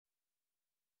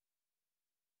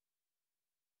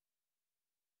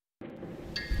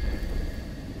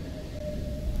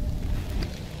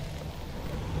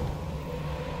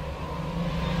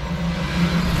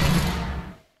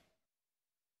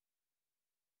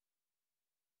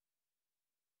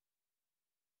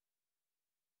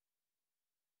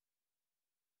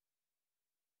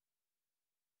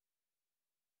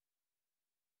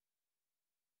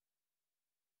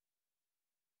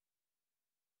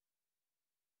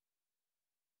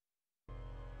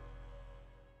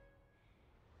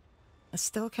I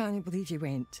still can't believe you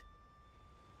went.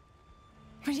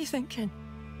 What are you thinking?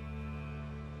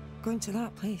 Going to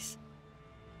that place?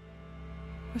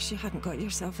 Wish you hadn't got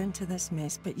yourself into this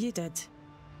mess, but you did.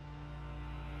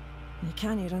 You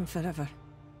can't run forever.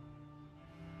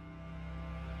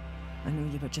 I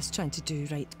know you were just trying to do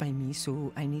right by me,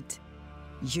 so I need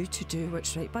you to do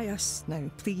what's right by us. Now,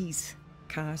 please,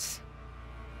 Kaz.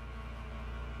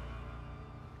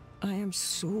 I am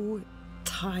so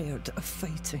tired of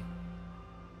fighting.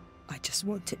 I just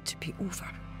want it to be over.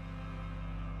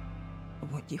 I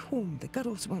want you home. The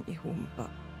girls want you home, but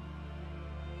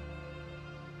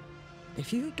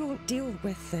if you don't deal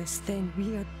with this, then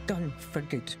we are done for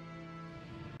good.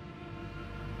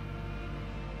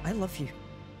 I love you,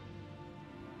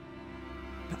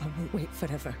 but I won't wait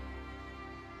forever.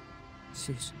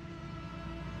 Suze.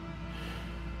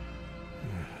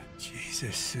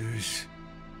 Jesus, Suze.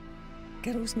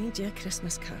 Girls made you a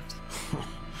Christmas card.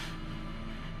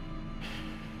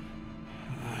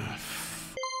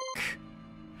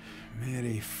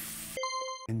 Merry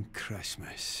f***ing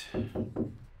Christmas.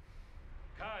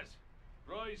 Kaz,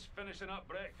 Roy's finishing up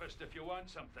breakfast if you want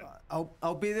something.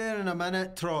 I'll be there in a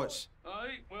minute, Trots.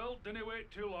 Aye, well, dinna wait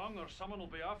too long or someone will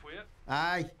be off with it.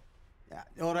 Aye. Yeah,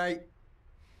 all right.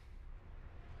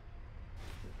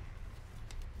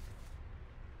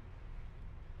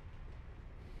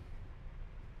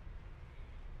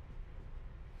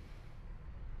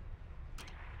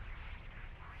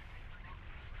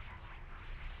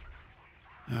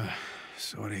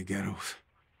 Sorry, girls.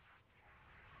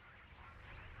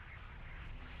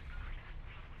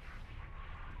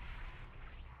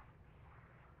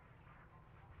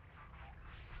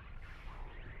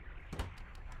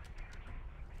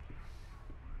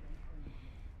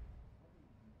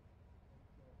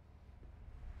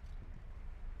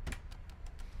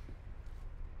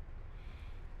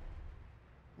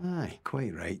 Aye,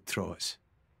 quite right, Trots.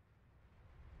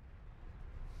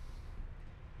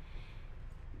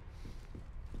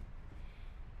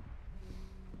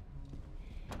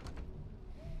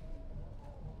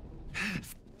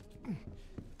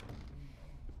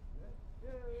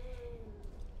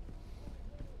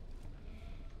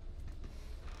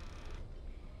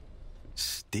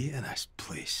 State of this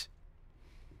place.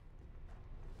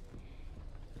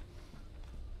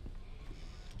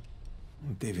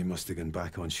 Well, Davy must have gone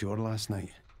back on shore last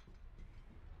night.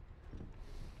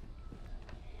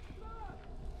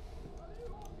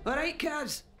 All right,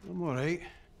 Kaz. I'm all right.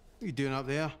 What are you doing up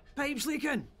there? Pipe's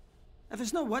leaking. If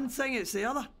it's not one thing, it's the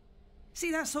other.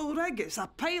 See this whole rig? It's a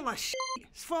pile of shit.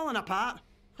 It's falling apart.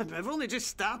 And we've only just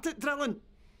started drilling.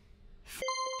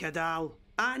 Cadal.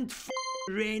 And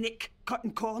Rennick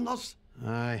cutting corners.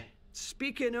 Aye.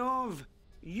 Speaking of,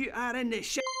 you are in the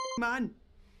shit, man.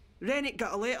 Rennick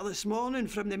got a letter this morning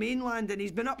from the mainland and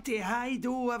he's been up to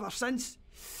high-do ever since.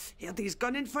 Heard he's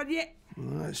gunning for you.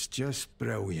 Well, that's just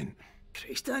brilliant.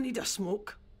 Christ, I need a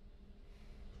smoke.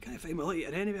 Can't find my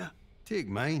lighter anywhere. Take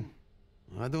mine.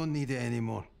 I don't need it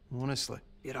anymore, honestly.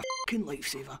 You're a f***ing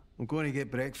lifesaver. I'm going to get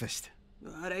breakfast.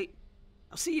 All right.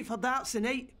 I'll see you for darts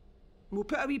tonight. We'll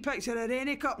put a wee picture of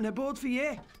Rennick up on the board for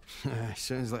you.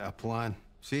 Sounds like a plan.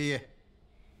 See ya.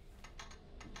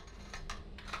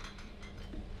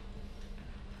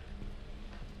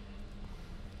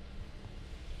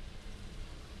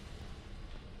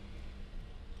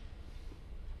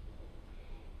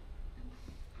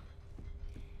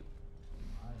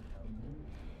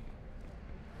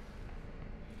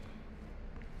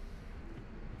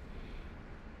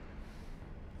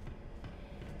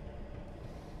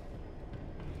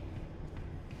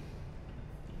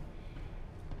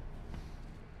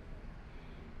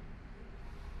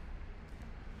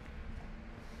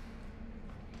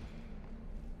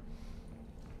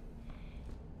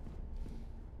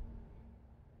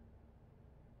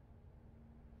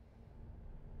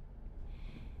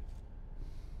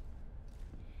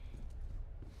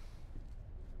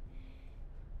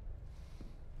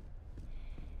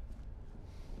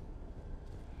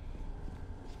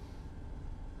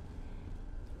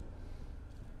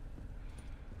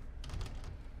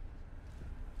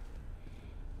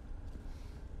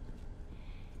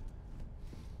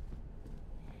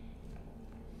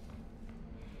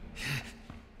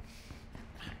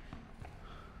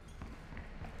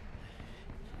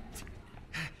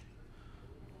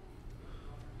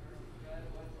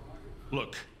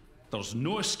 Look, there's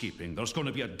no escaping. There's going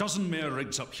to be a dozen more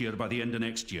rigs up here by the end of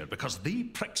next year because they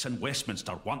pricks in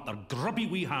Westminster want their grubby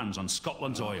wee hands on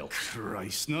Scotland's oil.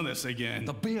 Christ, not this again.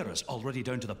 The bear is already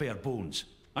down to the bare bones.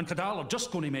 And Cadal are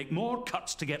just going to make more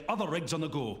cuts to get other rigs on the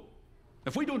go.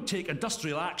 If we don't take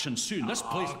industrial action soon, this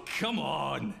place... Oh, come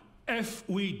on. If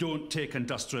we don't take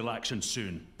industrial action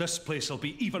soon, this place will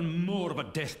be even more of a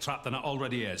death trap than it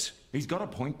already is. He's got a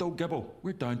point though, Gibbo.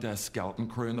 We're down to a skeleton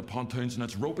crew in the pontoons and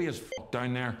it's ropey as f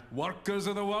down there. Workers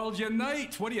of the world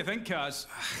unite! What do you think, Kaz?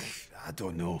 I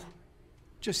don't know.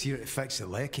 Just here to fix the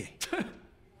lecky.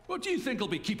 What do you think will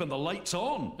be keeping the lights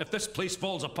on if this place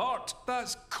falls apart?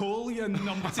 That's coal, you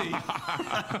numpty.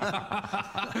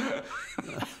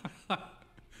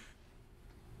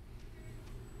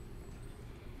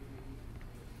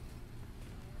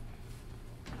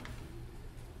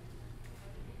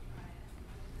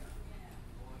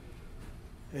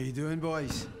 How you doing,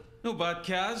 boys? No bad,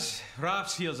 Kaz.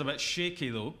 Raf's here's a bit shaky,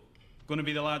 though. Going to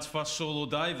be the lad's first solo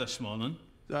dive this morning.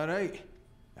 Is that right?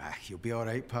 You'll be all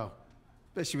right, pal.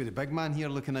 Especially with the big man here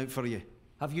looking out for you.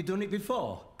 Have you done it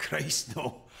before? Christ,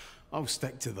 no. I'll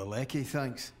stick to the lecky,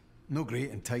 thanks. No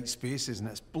great in tight spaces, and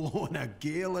it's blowing a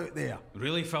gale out there.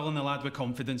 Really filling the lad with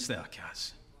confidence there,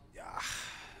 Kaz.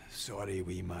 Sorry,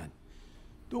 wee man.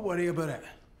 Don't worry about it.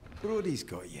 Brodie's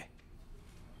got you.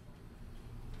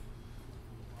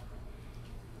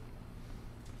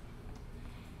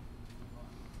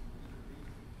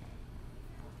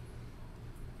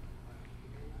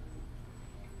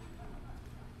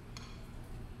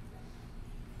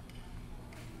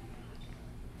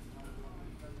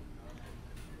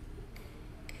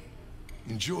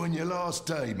 Enjoying your last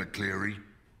day, McCleary?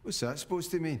 What's that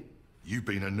supposed to mean? You've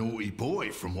been a naughty boy,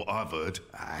 from what I've heard.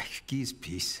 Gee's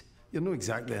peace. You're not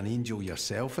exactly an angel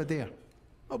yourself, Adair.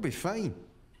 I'll be fine.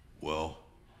 Well,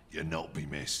 you'll not be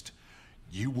missed.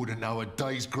 You wouldn't know a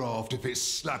day's graft if it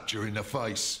slapped you in the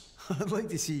face. I'd like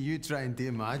to see you try and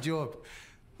do my job.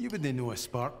 You wouldn't know a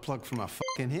spark plug from a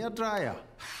fucking hairdryer.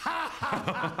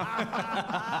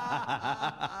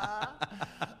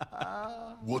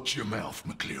 Watch your mouth,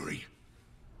 McCleary.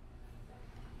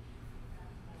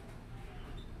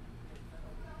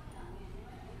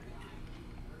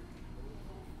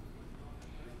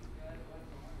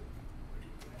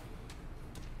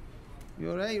 You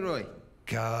all right, Roy?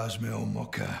 Cars, me old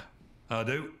mucker. I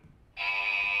do.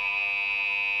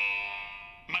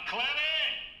 McCleary!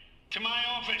 To my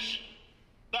office.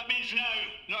 That means now,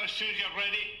 not as soon as you're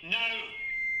ready.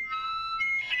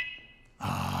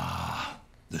 Now!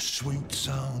 The sweet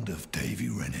sound of Davy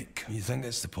Rennick. You think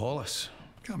it's the Paulus?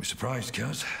 Can't be surprised,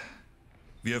 Kaz. Have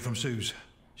you heard from Suze?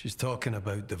 She's talking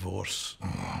about divorce.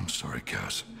 Oh, I'm sorry,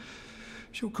 Kaz.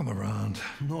 She'll come around.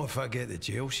 Not if I get the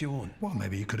jail, she won't. Well,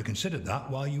 maybe you could have considered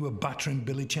that while you were battering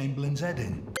Billy Chamberlain's head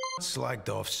in. Slagged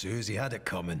off Susie, had it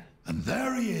coming. And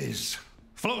there he is.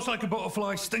 Floats like a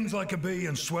butterfly, stings like a bee,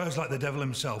 and swears like the devil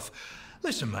himself.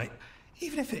 Listen, mate,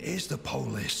 even if it is the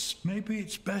police, maybe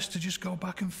it's best to just go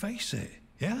back and face it,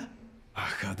 yeah?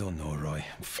 I don't know, Roy.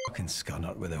 I'm fucking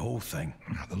scunnered with the whole thing.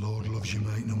 The Lord loves you,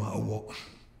 mate, no matter what.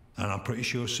 And I'm pretty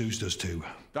sure Suze does too.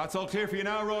 That's all clear for you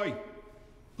now, Roy.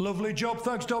 Lovely job,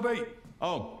 thanks, Dobby.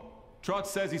 Oh, Trot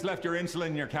says he's left your insulin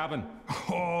in your cabin.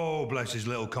 Oh, bless his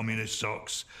little communist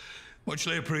socks.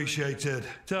 Muchly appreciated.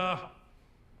 Ta.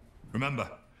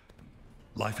 Remember,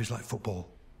 life is like football.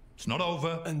 It's not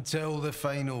over. Until the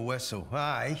final whistle.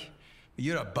 Aye.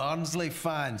 You're a Barnsley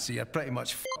fan, so you're pretty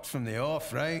much fucked from the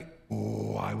off, right?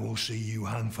 Oh, I will see you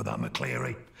hand for that,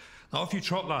 McCleary. Off you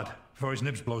trot, lad, before his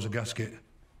nibs blows a gasket.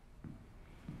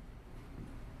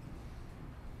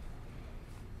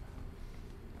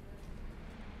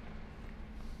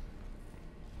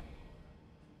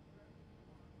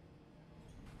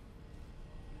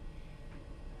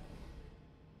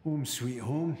 Home sweet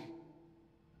home.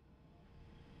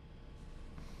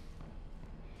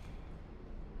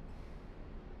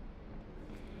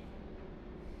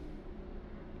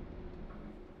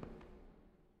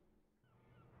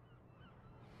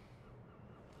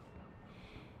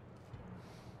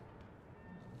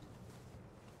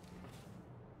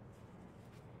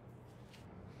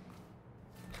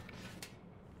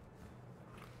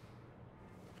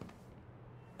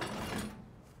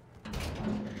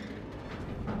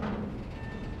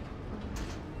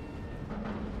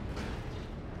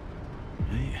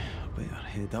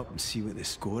 Head up and see what the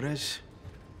score is.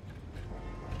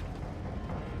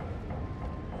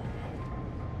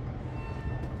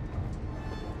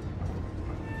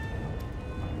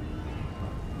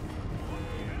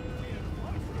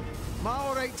 Am I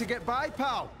all right to get by,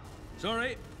 pal? It's all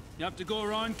right. You have to go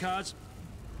around, Kaz.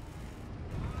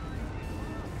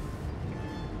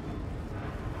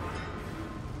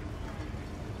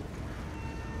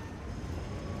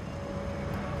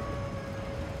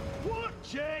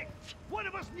 Check! One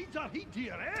of us needs our heat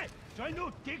here, eh? Try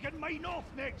not taking mine off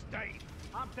next time.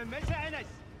 I'm to miss it, Innes.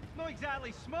 Not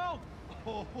exactly small.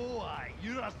 ho, ho, aye.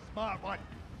 You're a smart one.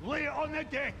 Lay it on the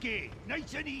deck, eh?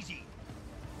 Nice and easy.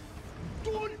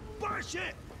 Don't bash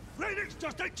it! Rennick's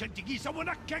just itching to give someone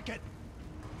a kicking.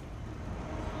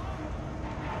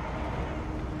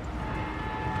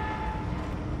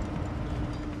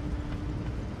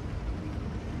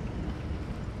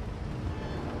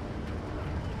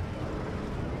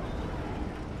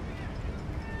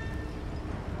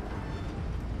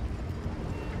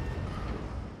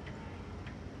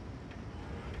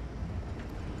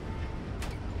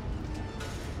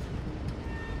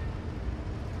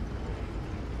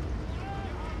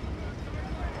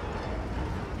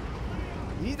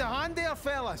 Need a hand there,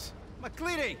 fellas?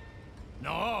 McCleary!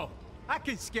 No, I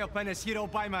can scalp in this hero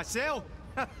by myself.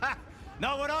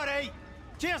 No, we're all right.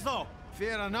 Cheers, though.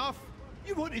 Fair enough.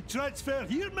 You want to transfer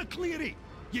here, McCleary?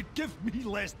 You'd give me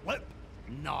less lip.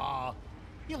 No,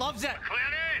 he loves it.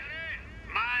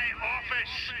 McCleary, my office.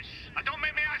 And don't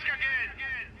make me ask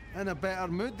again. In a better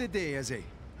mood today, is he?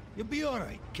 You'll be all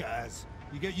right, Kaz.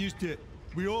 You get used to it.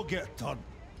 We all get a turn.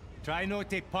 Try not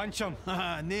to punch him.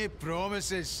 No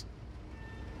promises.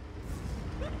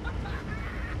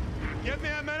 Give me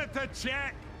a minute to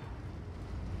check.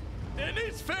 It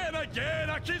needs fitting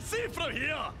again, I can see from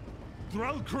here.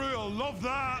 Drill crew will love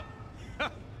that.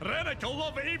 Rennick will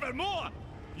love it even more.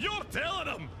 You're telling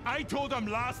him. I told him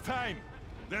last time.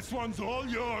 This one's all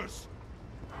yours.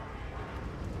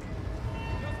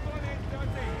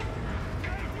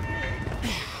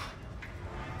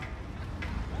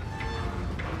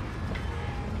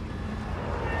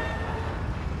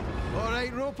 All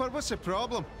right, Roper, what's the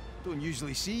problem? Don't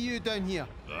usually see you down here.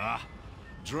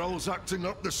 Drill's acting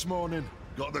up this morning.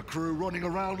 Got the crew running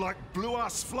around like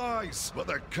blue-ass flies, but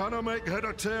they cannot make head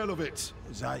or tail of it.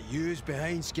 Is that yous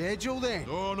behind schedule, then?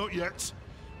 Oh, not yet.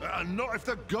 And not if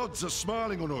the gods are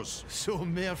smiling on us. So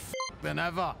more f***ed than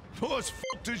ever. Not as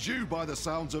f***ed as you, by the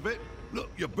sounds of it. Look,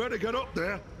 you better get up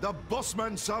there. The boss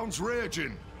man sounds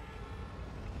raging.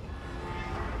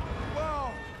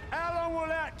 Well, how long will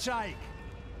that take?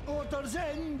 Orders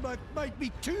in, but might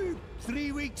be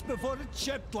 2-3 weeks before it's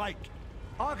shipped, like.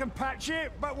 I can patch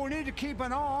it, but we'll need to keep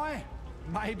an eye.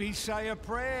 Maybe say a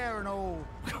prayer and all.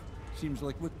 Seems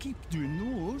like we keep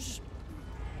doing those.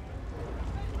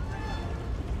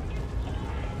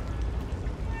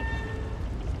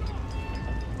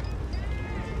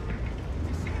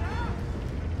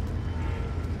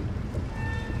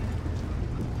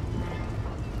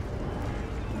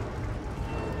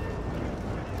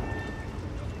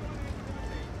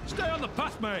 Stay on the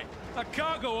path, mate. That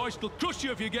cargo hoist will crush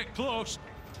you if you get close.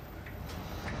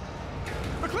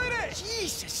 McCleary!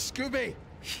 Jesus, Scooby!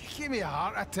 You gave me a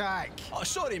heart attack. Oh,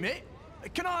 sorry, mate.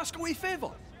 Can I ask a wee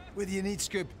favour? What do you need,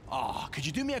 Scoob? Ah, could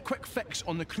you do me a quick fix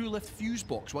on the crew lift fuse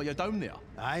box while you're down there?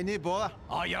 Aye, no bother.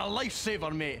 Oh, you're a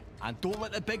lifesaver, mate. And don't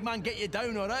let the big man get you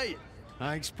down, all right?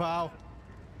 Thanks, pal.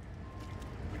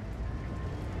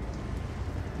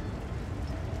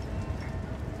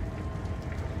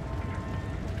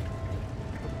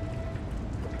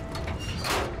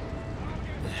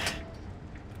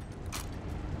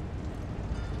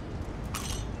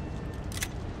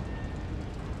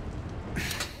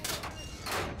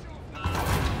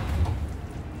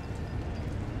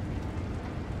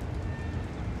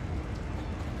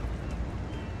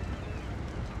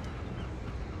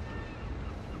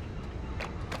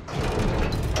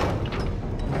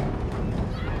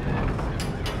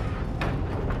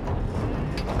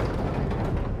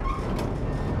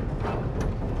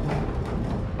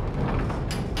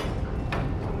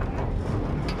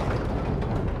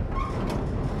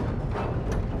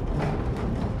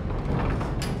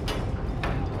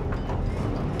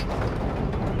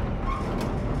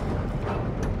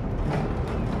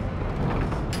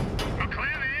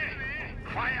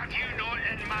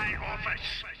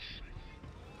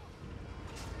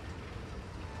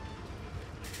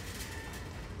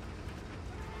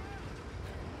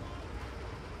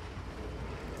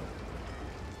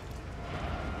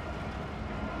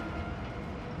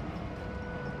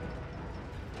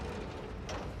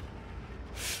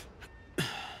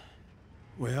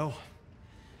 Well,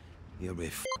 here we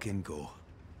fucking go.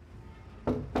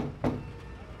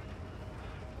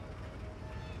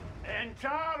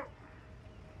 Enter!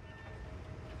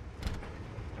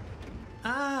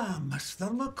 Ah, Mr.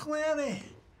 McCleary.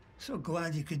 So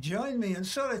glad you could join me, and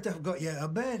sorry to have got you out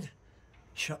of bed.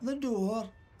 Shut the door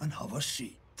and have a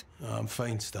seat. I'm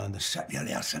fine standing. Sit your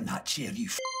ass in that chair, you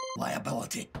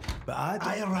liability. But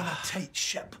I run a tight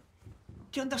ship.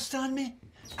 Do you understand me?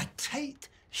 A tight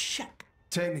ship.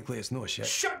 Technically, it's no shit.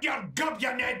 Shut your gob,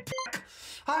 you Ned prick!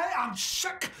 I am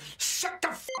sick to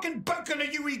fucking booking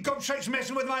of you wee gobshites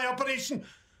messing with my operation.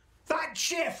 That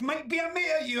chef might be a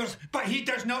mate of yours, but he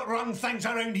does not run things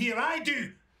around here. I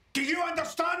do. Do you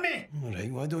understand me? All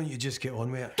right, why don't you just get on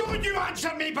with it? Don't you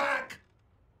answer me back!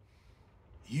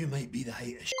 You might be the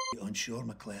height of shit on shore,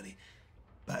 McClary,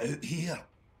 but out here,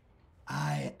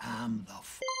 I am the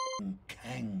f***ing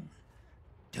king.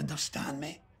 Do you understand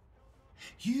me?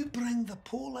 You bring the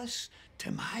police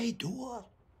to my door,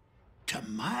 to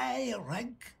my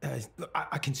rig. Look,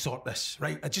 I can sort this,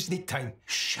 right? I just need time.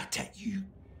 Shut it, you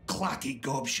clatty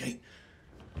gobshite.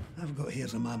 I've got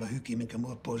here's a mama who can make a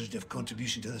more positive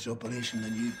contribution to this operation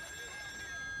than you.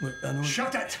 Look, I know...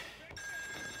 Shut it!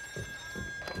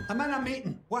 I'm in a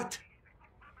meeting. What?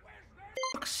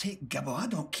 For fuck's sake, Gibbo, I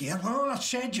don't care. We're on a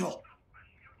schedule.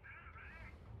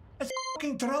 It's a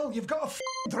fucking drill. You've got a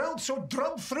fucking drill, so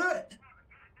drill through it.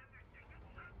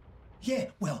 Yeah,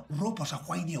 well, Roper's a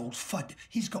whiny old fud.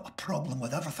 He's got a problem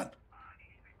with everything.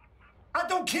 I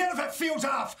don't care if it feels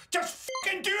off. Just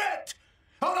fucking do it!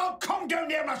 Or I'll come down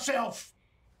there myself.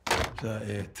 Is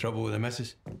that trouble with the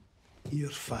missus? You're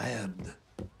fired.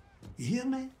 You hear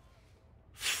me?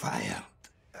 Fired.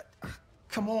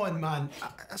 Come on, man.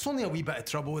 It's only a wee bit of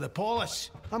trouble with the polish.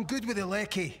 I'm good with the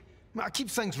lecky. I keep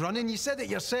things running. You said it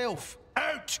yourself.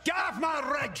 Out! Get off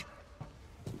my rig!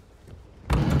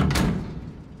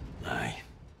 Aye.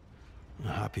 A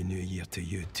happy new year to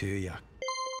you too, ya.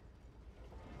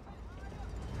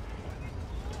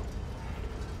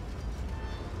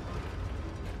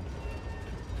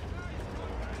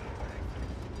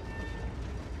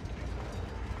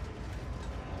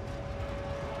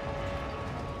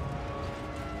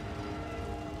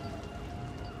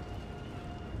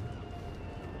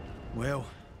 Well,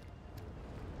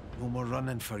 no more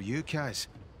running for you, Kaz.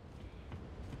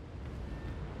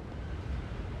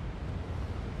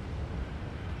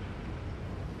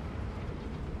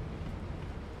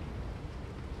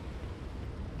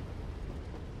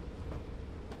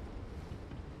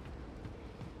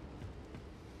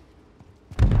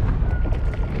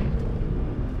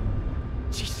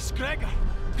 Jesus, Gregor!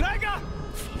 Gregor!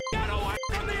 Get away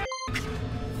from the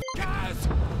Gaz!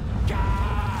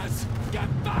 Gaz!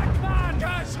 Get back, man!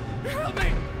 Gaz! Help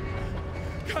me!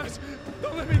 Gaz!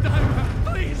 Don't let me die, man!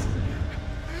 Please!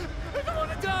 I don't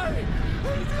want to die!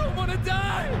 I don't want to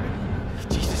die!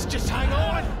 Jesus, just hang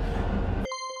on!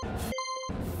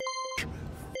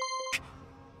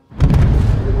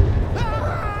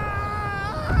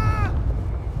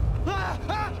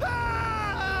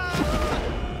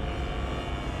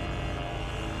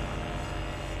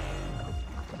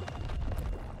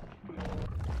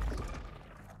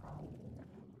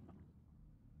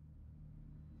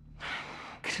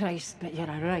 Christ, but you're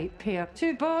a right pair.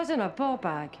 2 bars and a ball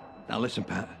bag. Now listen,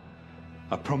 Pat.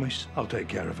 I promise I'll take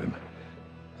care of him.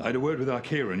 I had a word with our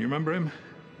Kieran, you remember him?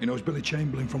 He knows Billy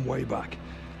Chamberlain from way back.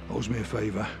 Owes me a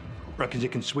favour. Reckons he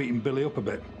can sweeten Billy up a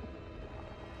bit.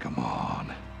 Come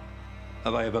on.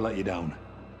 Have I ever let you down?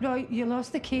 Right, you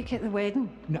lost the cake at the wedding.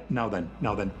 Now then,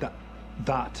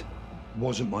 that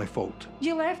wasn't my fault.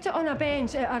 You left it on a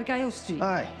bench at Argyle Street.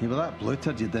 Aye, you were that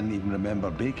bloated you didn't even remember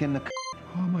baking the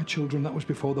Oh, my children, that was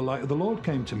before the light of the Lord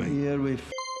came to me. Here we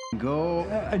go.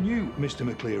 And you, Mr.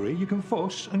 McCleary, you can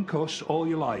fuss and cuss all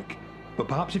you like. But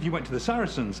perhaps if you went to the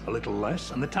Saracens a little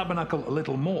less and the Tabernacle a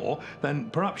little more, then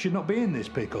perhaps you'd not be in this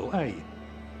pickle, eh?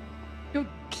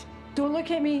 Don't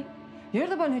look at me. You're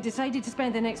the one who decided to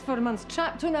spend the next 4 months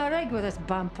trapped on a rig with this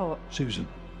bampot. Susan,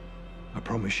 I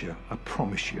promise you,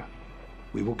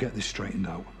 we will get this straightened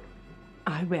out.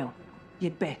 I will.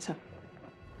 You'd better.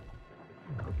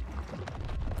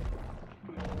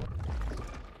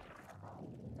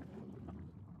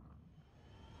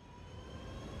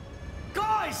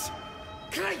 Guys!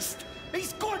 Christ!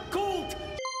 He's gone cold!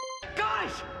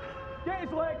 Guys! Get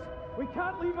his legs! We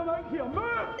can't leave him out here!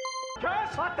 Move!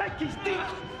 Kaz! I think he's dead!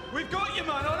 We've got you,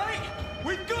 man, alright?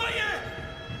 We've got you!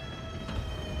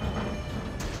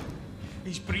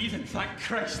 He's breathing, thank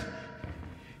Christ.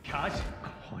 Kaz,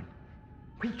 come on.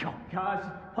 Wake up,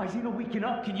 Kaz. Why is he not waking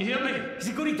up? Can you hear me? Is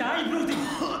he going to die, Brodie?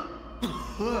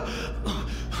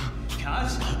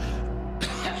 Kaz?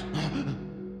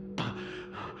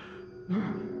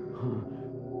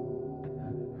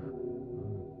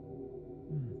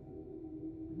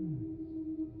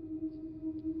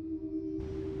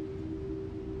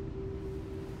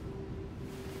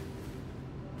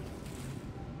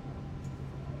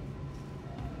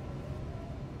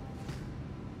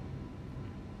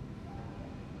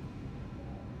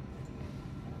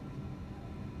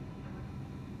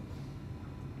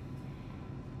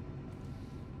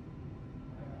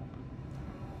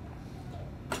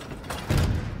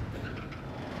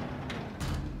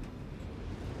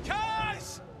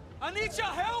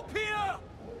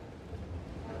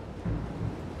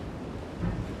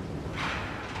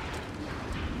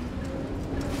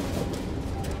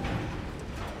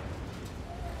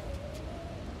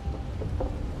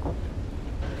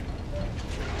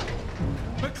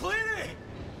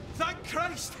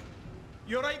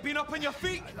 alright being up on your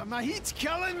feet? My heat's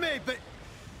killing me, but...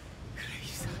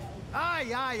 Christ.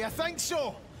 Aye, I think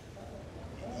so.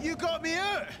 You got me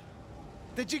out.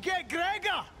 Did you get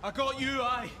Gregor? I got you,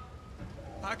 aye.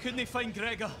 I couldn't find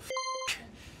Gregor.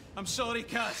 I'm sorry,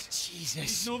 Kaz. Jesus.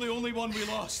 He's not the only one we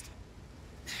lost.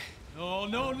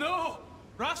 No!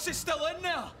 Rafts is still in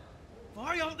there.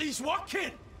 Why aren't these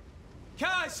working?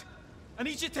 Kaz, I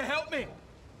need you to help me.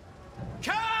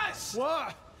 Kaz!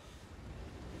 What?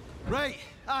 Right,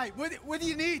 aye, what do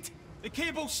you need? The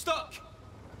cable's stuck.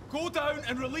 Go down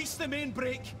and release the main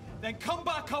brake, then come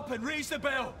back up and raise the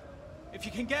bell. If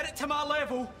you can get it to my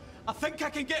level, I think I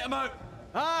can get him out.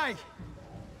 Aye.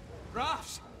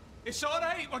 Rafts, it's all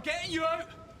right, we're getting you out.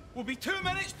 We'll be 2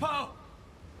 minutes, pal.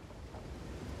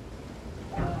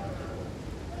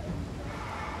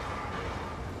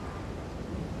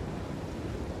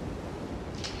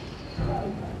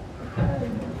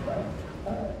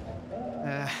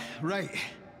 Right.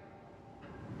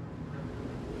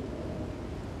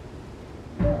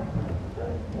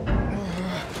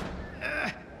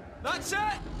 That's it!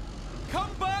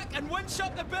 Come back and winch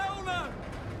up the bell now!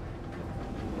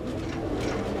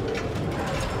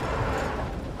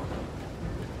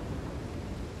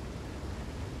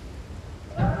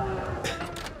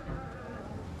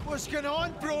 What's going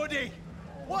on, Brodie?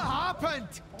 What happened?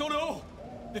 Don't know.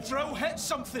 The drill hit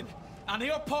something. An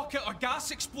air pocket or gas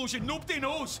explosion, nobody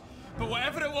knows. But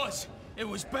whatever it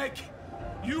was big.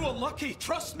 You were lucky,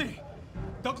 trust me.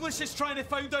 Douglas is trying to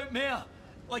find out more.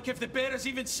 Like if the bear is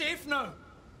even safe now.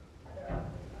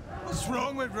 What's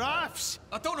wrong with Rafts?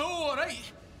 I don't know,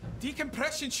 alright.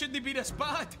 Decompression shouldn't be this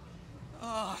bad.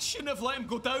 I shouldn't have let him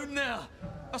go down there.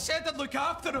 I said I'd look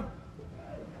after him.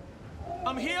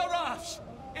 I'm here, Rafts.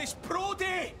 It's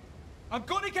Brodie. I'm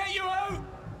gonna get you out.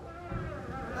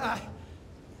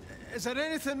 Is there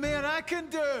anything more I can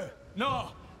do?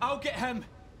 No, I'll get him.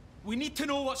 We need to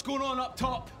know what's going on up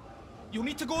top. You'll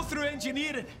need to go through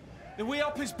engineering. The way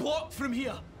up is blocked from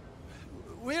here.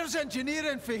 Where's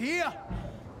engineering for here?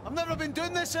 I've never been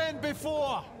doing this end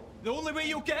before. The only way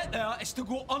you'll get there is to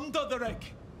go under the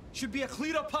rig. Should be a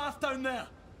clearer path down there.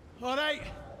 All right.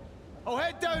 I'll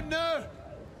head down now.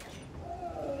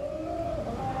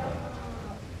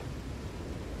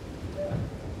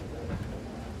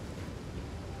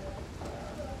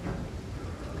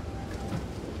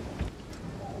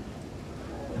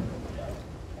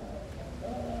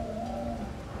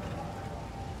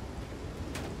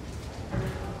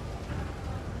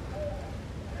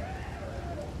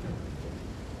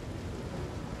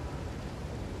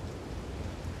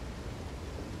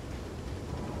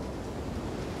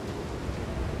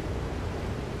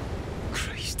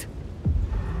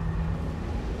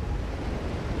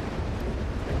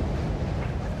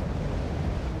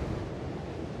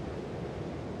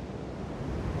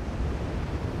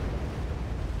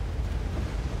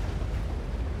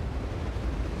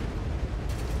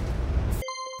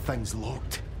 Thing's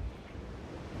locked.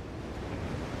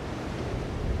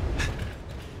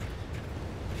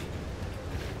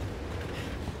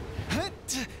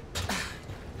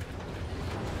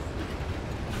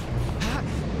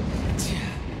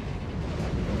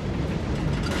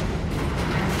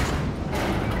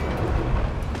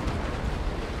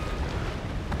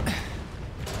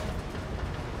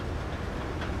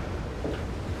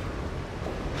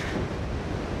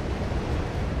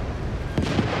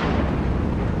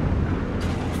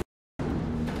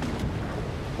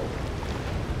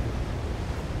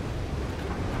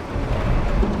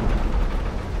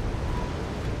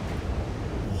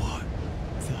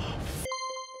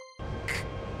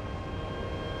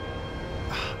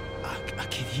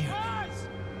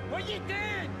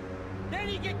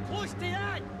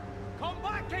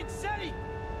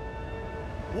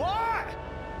 What?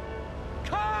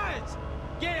 Cuz!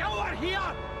 Get over here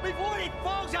before it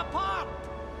falls apart!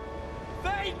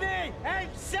 Find me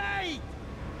inside!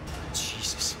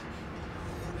 Jesus.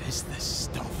 What is this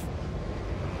stuff?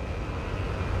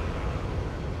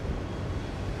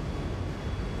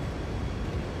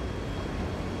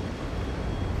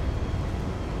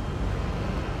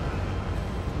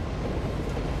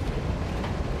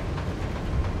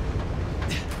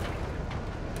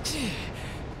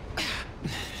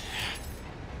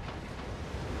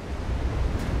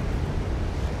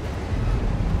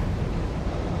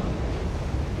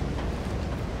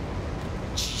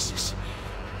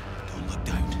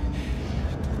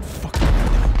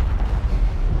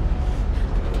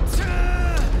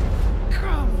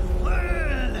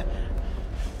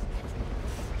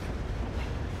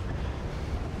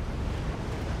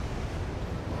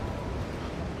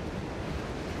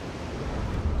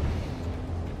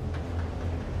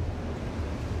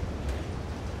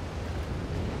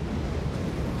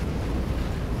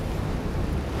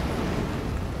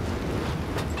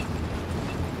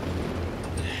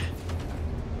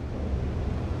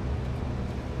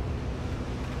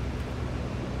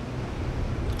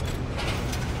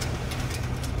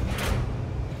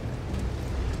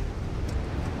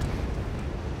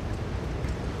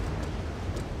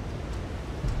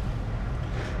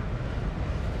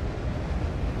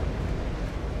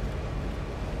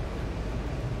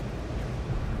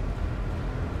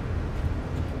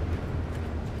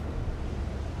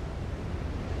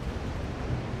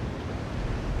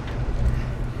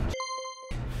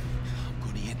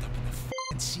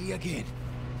 party again.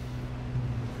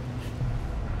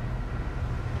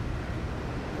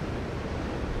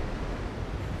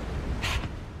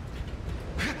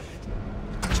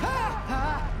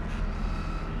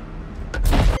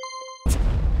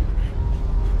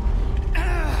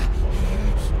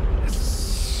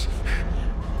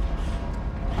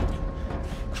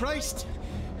 Christ!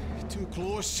 Too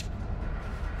close.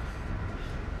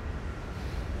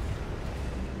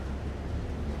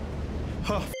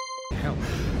 Oh, hell.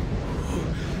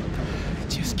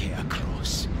 Just get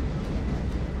across.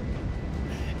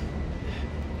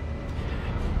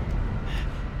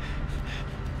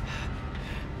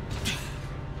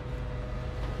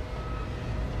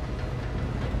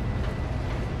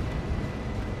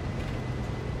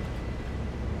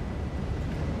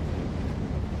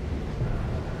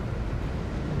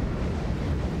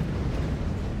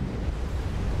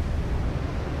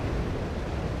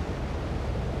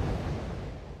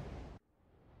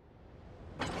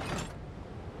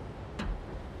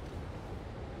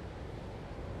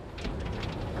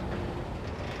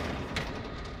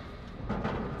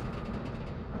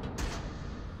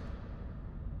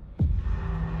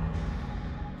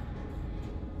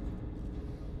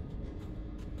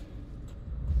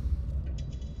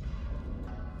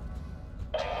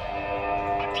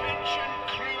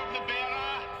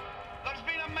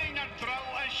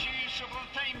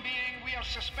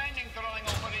 Suspending drilling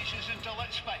operations until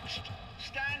it's fixed.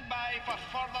 Stand by for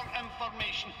further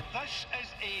information. This is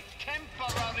a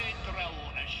temporary drill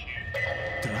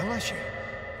issue. Drill issue?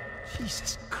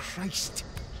 Jesus Christ.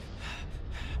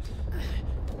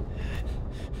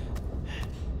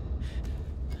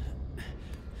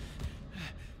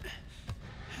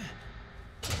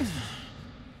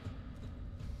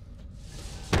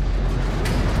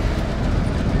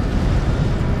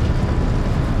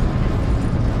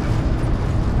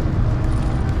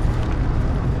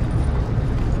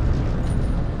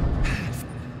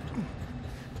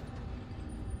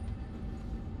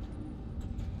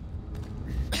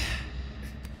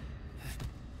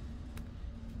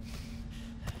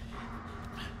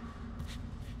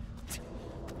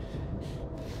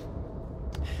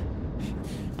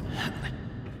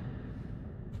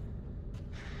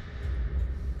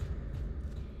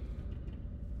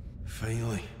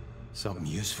 Finally, something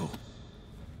useful.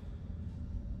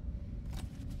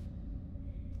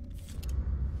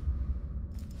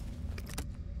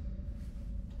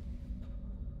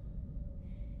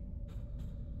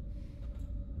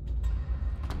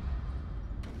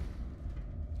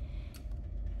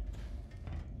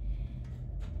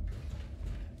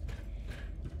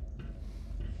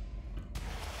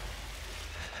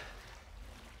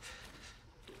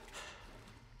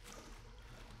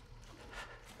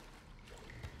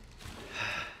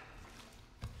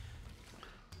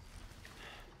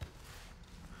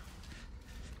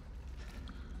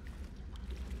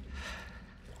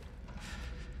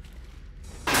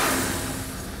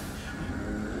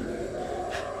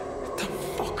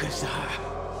 Is that?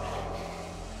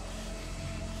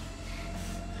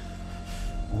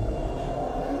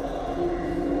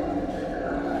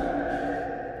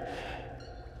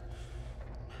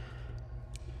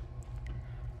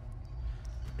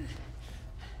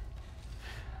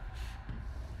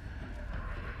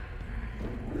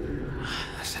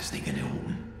 This isn't gonna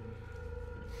open.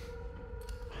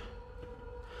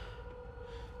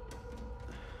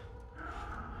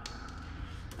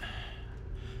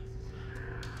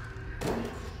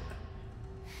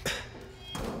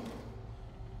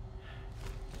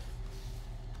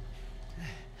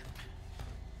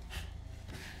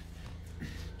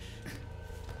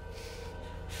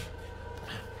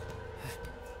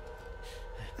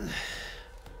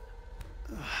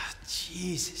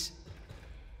 Jesus.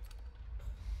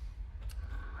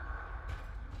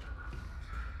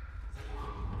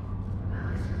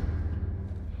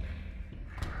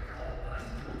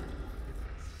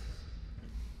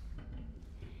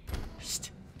 Psst.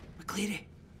 McCleary.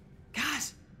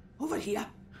 Gaz, over here.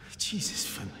 Jesus,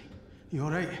 Finlay. You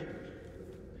alright?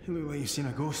 You look like you've seen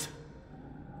a ghost.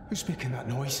 Who's making that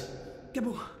noise?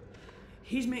 Gibbo.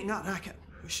 He's making that racket.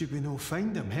 Should we no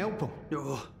find him, help him?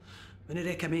 No. Wouldn't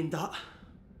recommend that.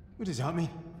 What does that mean?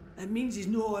 It means he's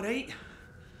no alright.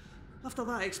 After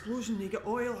that explosion, he got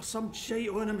oil or some shite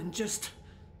on him and just...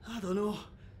 I don't know.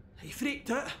 He freaked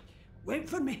out. Went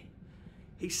for me.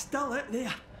 He's still out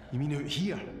there. You mean out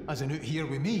here? As in out here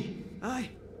with me? Aye.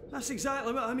 That's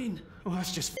exactly what I mean. Oh,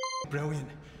 that's just brilliant.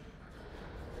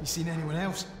 You seen anyone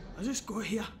else? I just got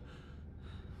here.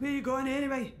 Where you going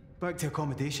anyway? Back to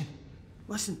accommodation.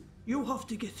 Listen, you'll have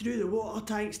to get through the water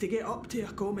tanks to get up to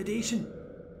accommodation.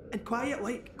 And quiet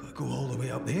like. Gotta go all the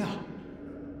way up there.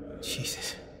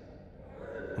 Jesus.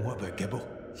 And what about Gibbo?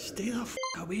 Stay the f***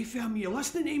 away from him. You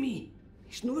listening to me?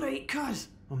 He's no right, cuz.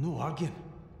 I'm not arguing.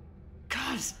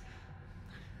 Cuz.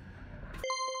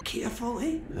 Careful,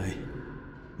 eh? Aye.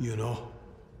 You know.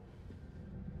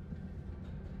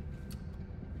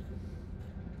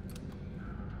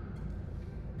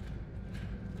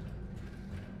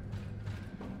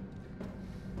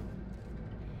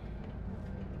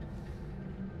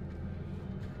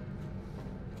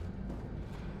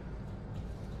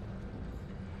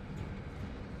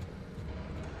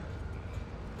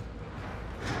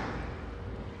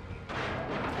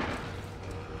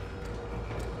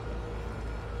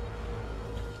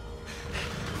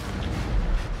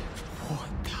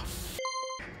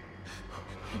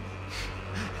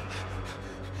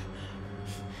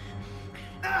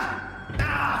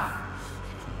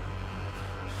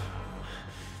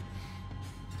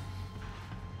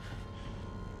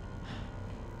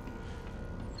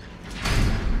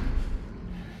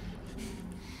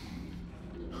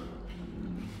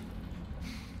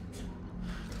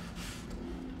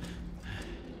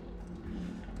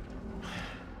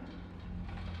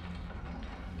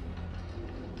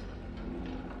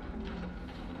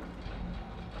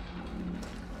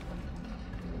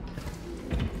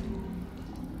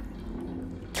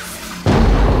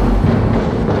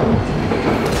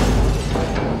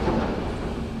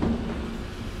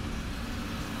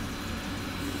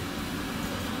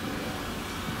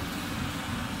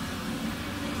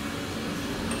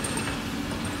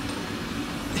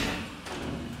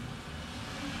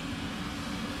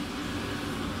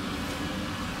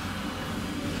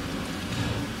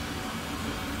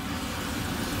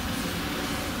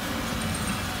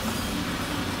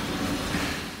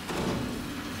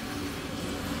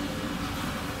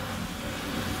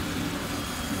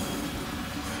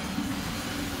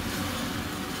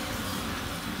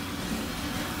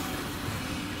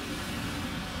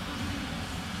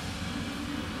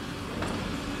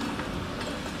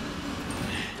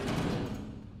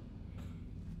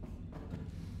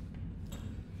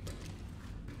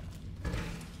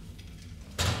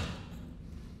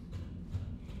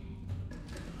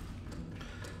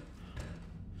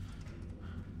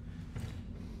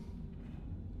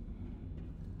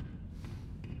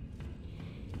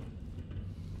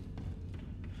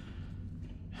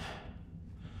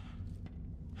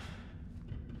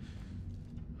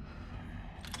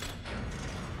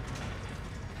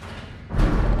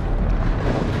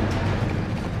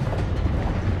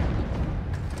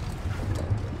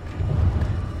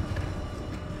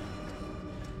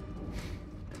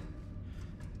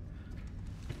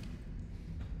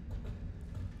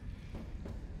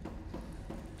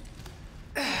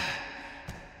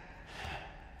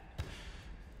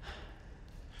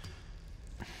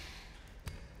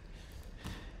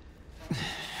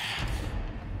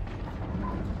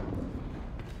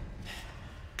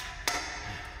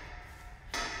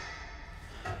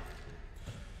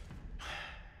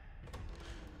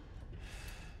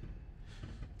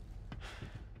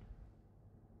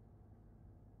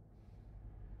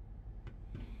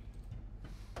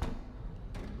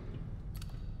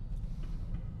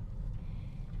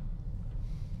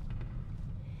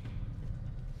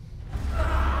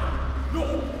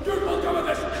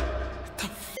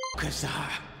 Bizarre.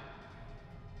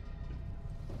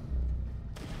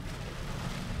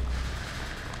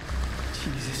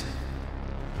 Jesus.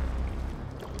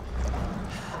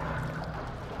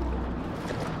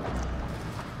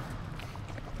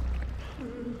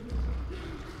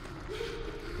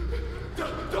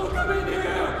 Don't come in here!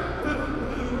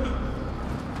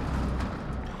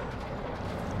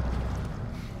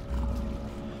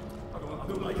 I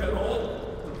don't like it at all.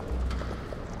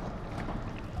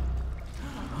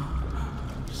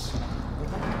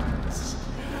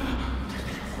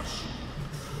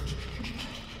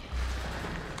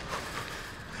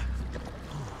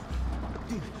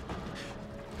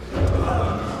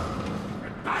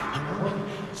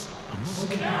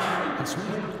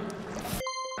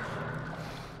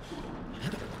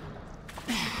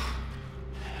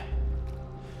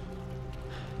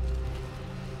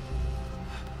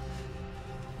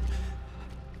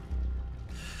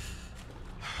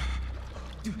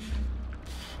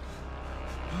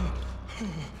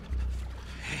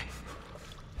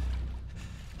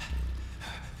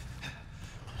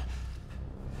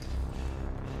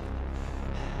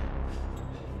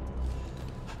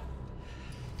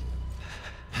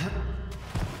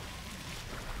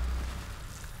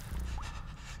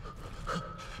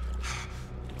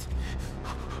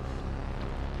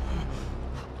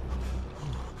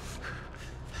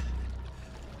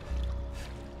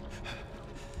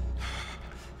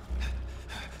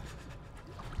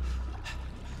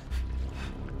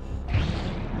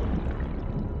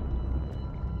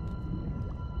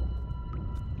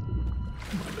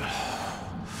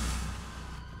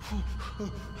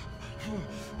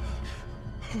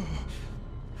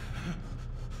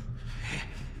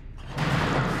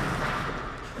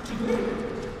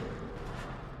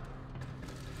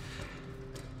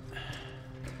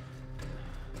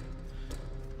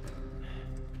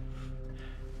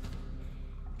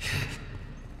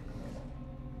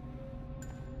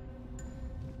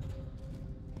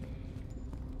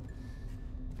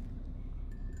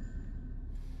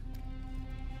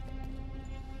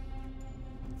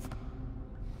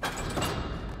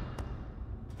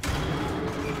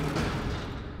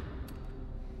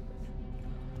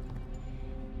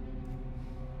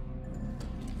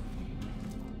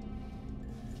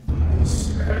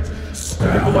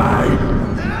 Stay away!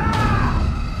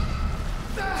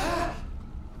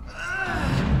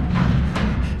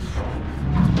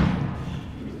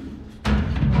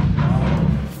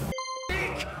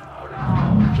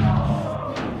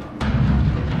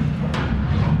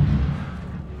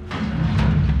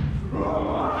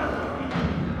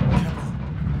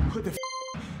 What the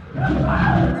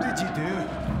What did you do?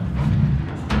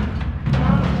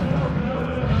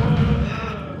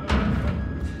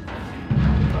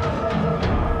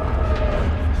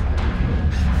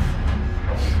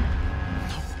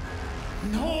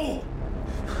 No!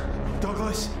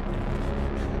 Douglas!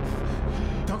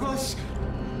 Douglas!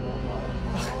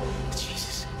 Oh,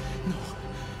 Jesus, no.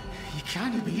 You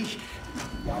can't be.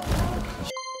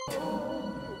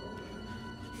 Oh,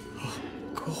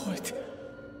 God.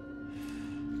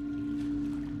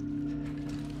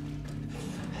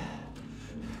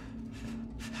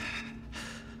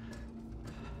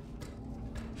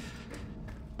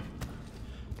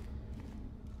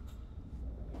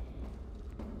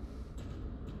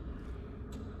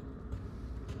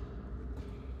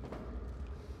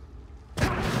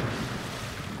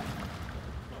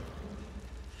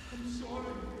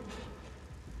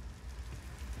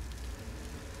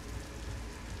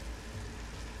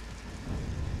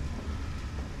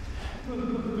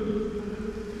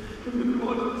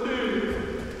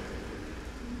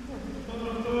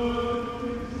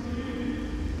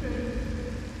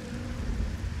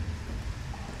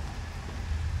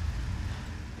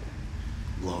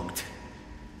 Locked.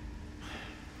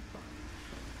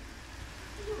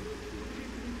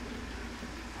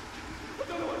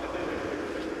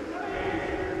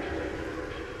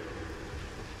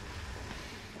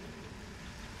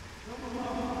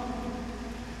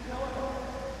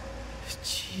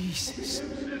 Jesus.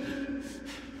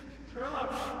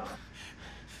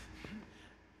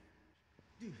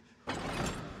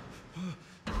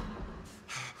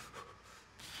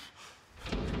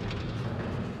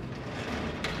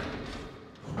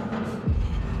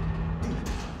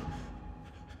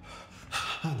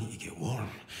 I need to get warm.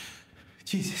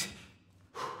 Jesus.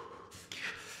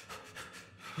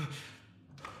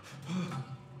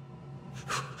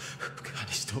 Can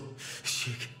I stop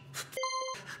shaking?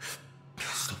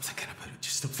 Stop thinking about it.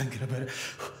 Just stop thinking about it.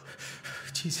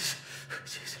 Jesus.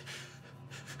 Jesus.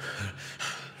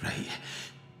 Right.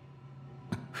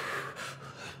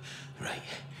 Right.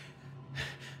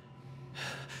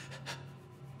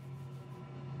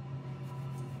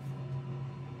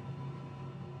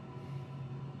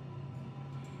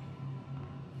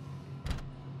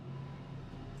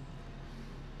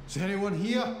 Is there anyone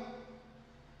here?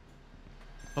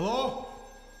 Hello?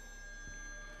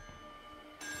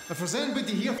 If there's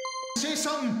anybody here, say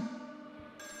something.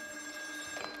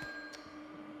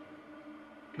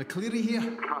 McCleary here?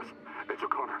 Cass, it's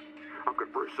O'Connor. I've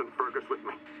got Bruce and Fergus with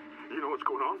me. You know what's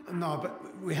going on? No,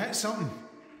 but we hit something.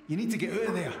 You need to get out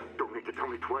of there. Don't need to tell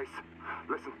me twice.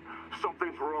 Listen,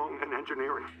 something's wrong in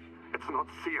engineering. It's not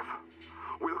safe.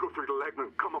 We'll go through the Legnan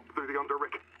and come up through the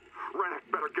underrick. Rennick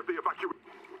better give the evacuation.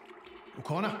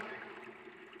 O'Connor,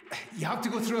 you have to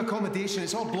go through accommodation.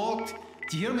 It's all blocked.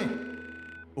 Do you hear me?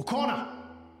 O'Connor!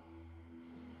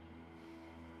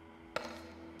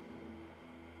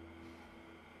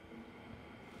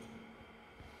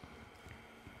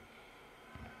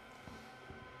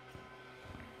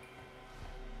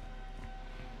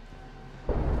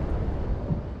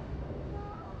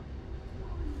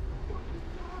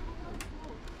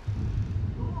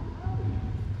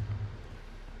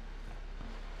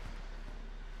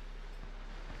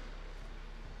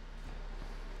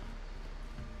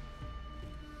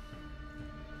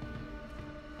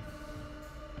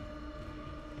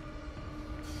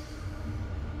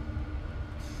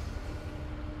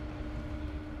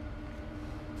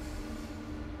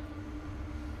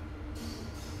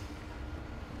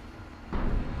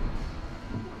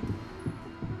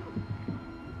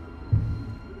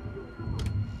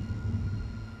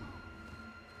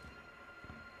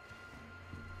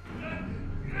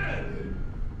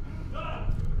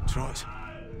 Trots?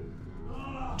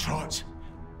 Trots?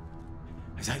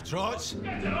 Is that Trots?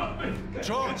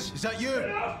 Trots, is that you?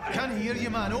 I can't hear you,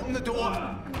 man. Open the door.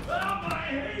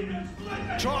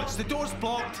 Trots, the door's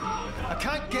blocked. I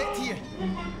can't get to you.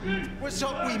 What's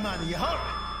up, wee man? Are you hurt?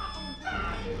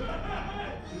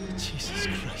 Jesus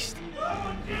Christ.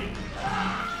 Oh,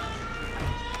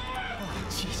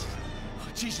 Jesus. Oh,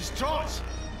 Jesus. Trots!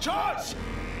 Trots!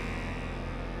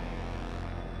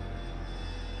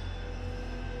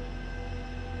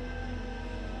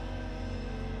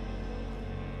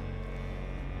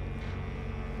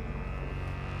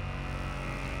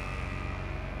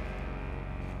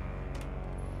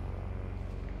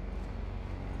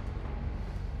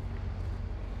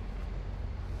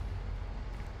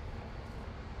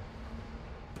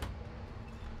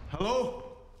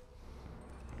 Hello?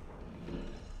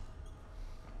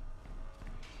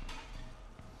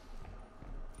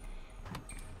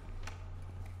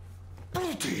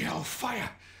 Bloody hell, fire!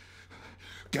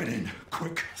 Get in,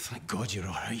 quick. Thank God you're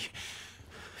all right.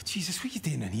 Jesus, what are you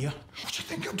doing in here? What do you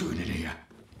think I'm doing in here?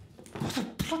 What the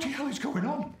bloody hell is going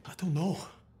on? I don't know.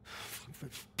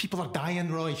 People are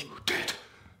dying, Roy. Dead?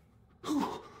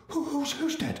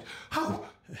 Who's dead? How?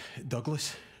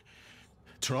 Douglas.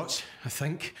 Trots, I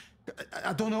think.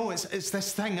 I don't know, it's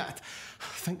this thing. I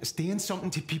think it's doing something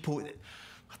to people.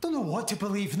 I don't know what to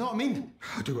believe, you know what I mean?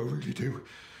 I really do.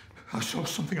 I saw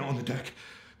something out on the deck.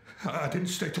 I didn't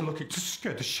stay to look, it just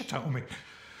scared the shit out of me.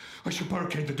 I should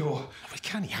barricade the door. We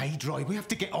can't hide, Roy. We have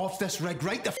to get off this rig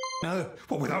right the now.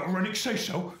 What, without Rennick say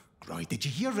so? Roy, did you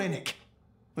hear Rennick?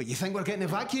 What, you think we're getting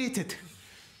evacuated?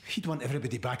 He'd want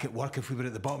everybody back at work if we were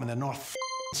at the bottom of the North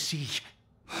Sea.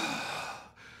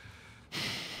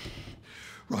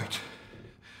 Right.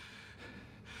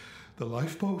 The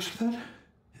lifeboats, then?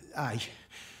 Aye.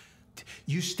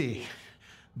 You stay.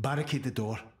 Barricade the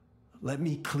door. Let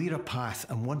me clear a path,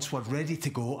 and once we're ready to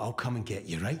go, I'll come and get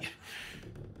you, right?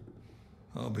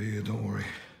 I'll be here, don't worry.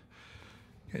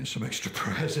 Getting some extra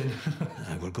prayers in.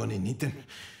 We're gonna need them.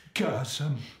 Guys,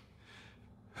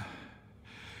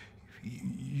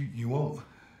 you won't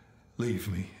leave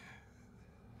me.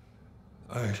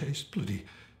 It's bloody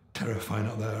terrifying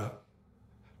out there.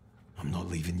 I'm not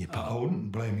leaving you, pal. I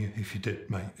wouldn't blame you if you did,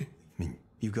 mate. I mean,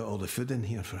 you've got all the food in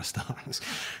here for a start.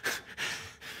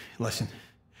 Listen,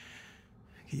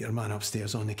 get your man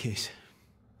upstairs on the case,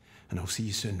 and I'll see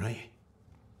you soon, right?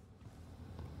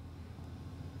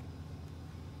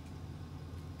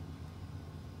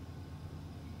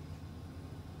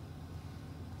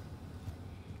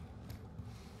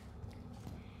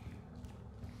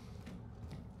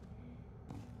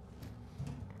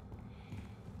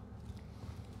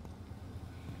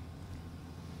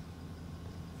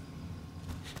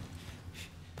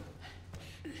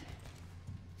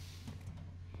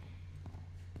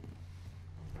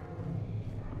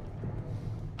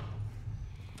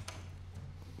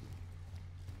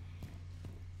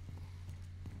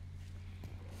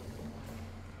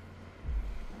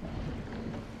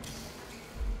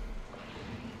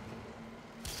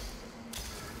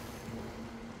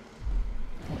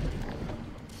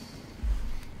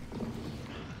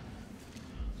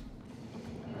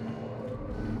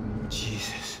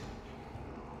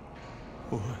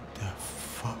 What the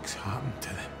fuck's happened to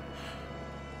them?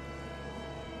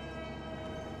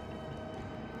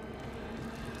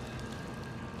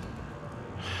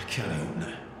 Can I open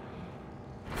it?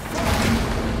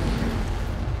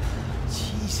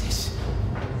 Jesus.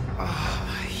 Ah,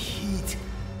 my heat.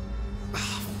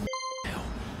 Ah, hell.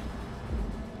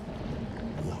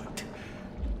 What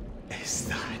is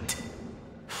that?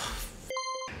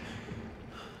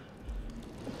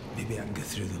 Maybe I can go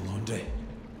through the laundry.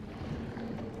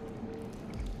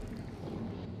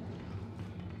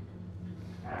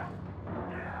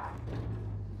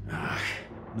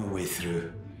 No way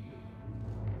through.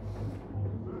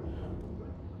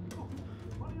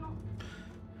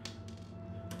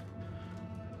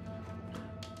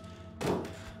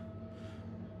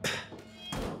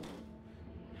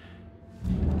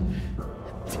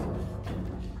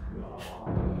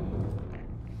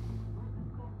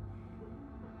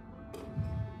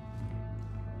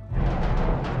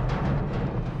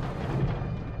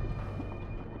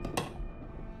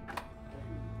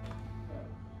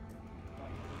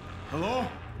 Hello?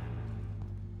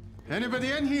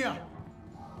 Anybody in here? A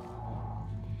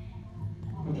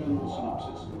general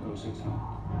synopsis of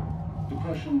 0600.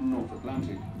 Depression North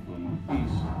Atlantic, wind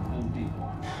east and deep.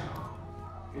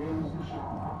 Here is the ship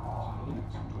for the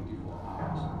next 24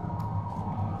 hours.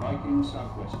 Viking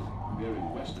southwesterly,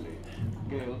 veering westerly,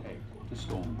 gale 8 to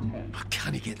storm 10.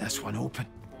 Can he get this one open?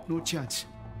 No chance.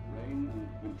 Rain and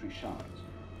wintry showers.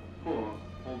 4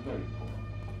 or very poor.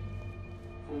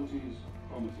 40s,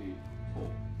 comedy, 4.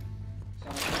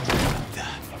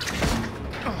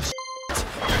 Oh,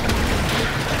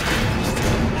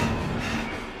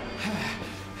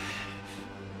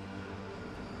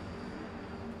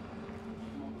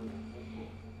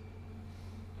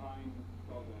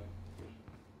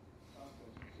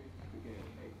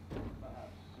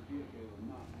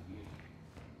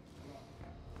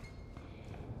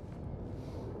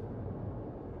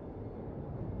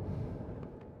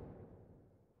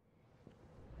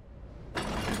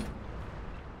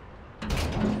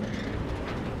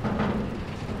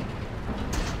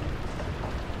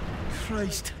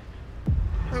 Christ.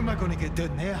 How am I going to get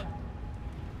down there?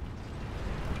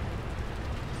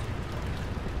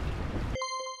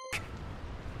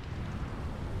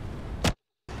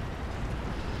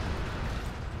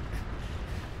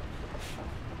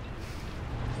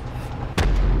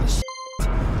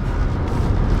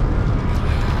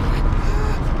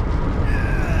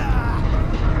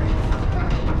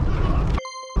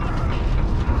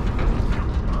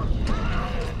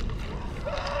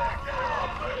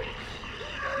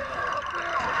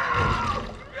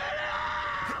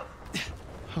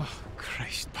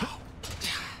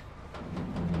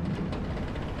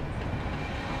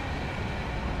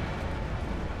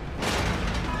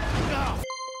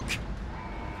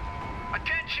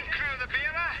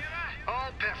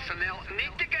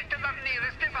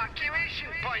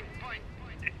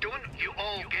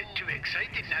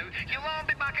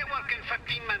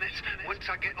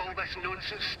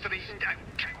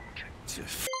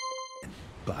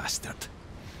 Bastard.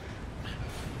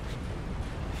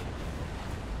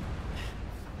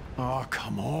 Oh,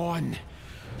 come on.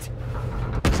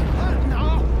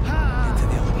 No! Into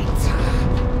the elevator.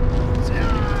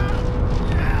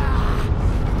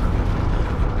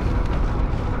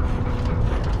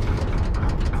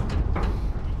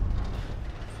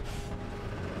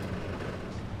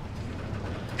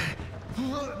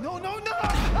 No, no, no!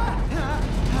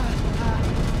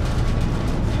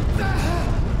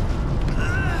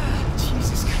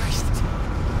 Jesus Christ.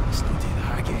 Let's not do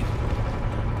that again.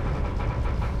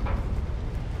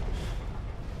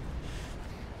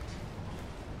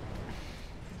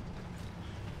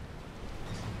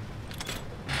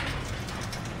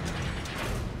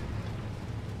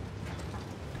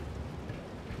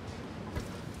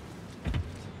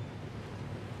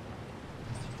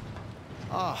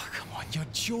 Oh, come on, you're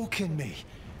joking me.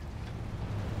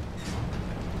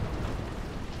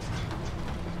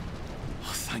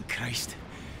 Oh, thank Christ.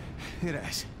 Here it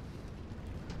is.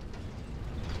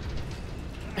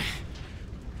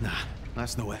 Nah,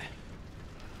 that's no it.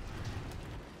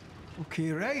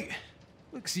 Okay, right.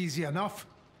 Looks easy enough.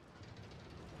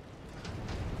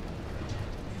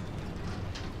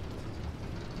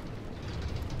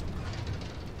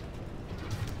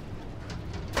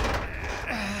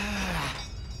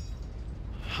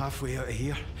 Halfway out of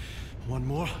here. One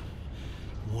more.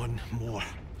 One more.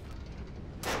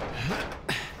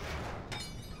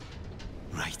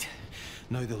 Right.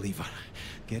 Now the lever.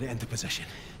 Get it into position.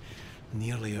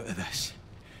 Nearly out of this.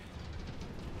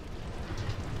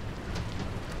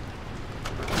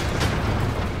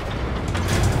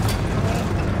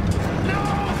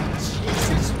 No!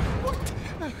 Jesus! What?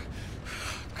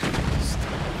 Christ.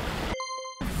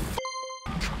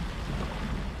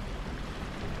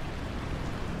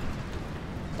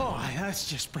 Oh, that's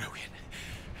just brilliant.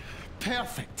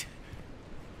 Perfect.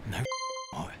 Now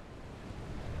what?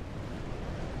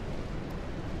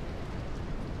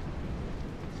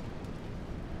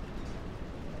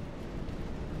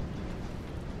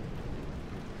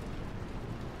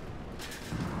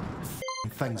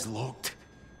 Thing's locked.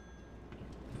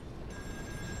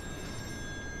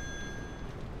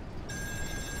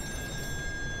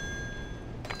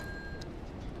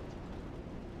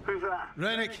 Who's that?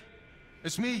 Rennick.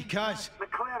 It's me, Kaz.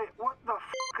 McClary, what the f***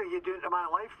 are you doing to my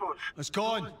lifeboats? It's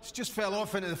gone. It's just fell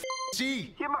off into the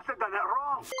sea. You must have done it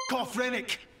wrong. F off,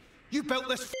 Rennick. You built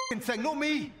this thing, not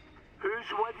me. Who's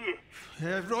with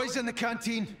you? Roy's in the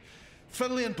canteen.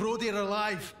 Finlay and Brodie are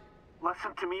alive.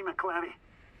 Listen to me, McClary.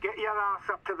 Get your ass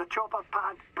up to the chopper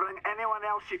pad. Bring anyone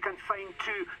else you can find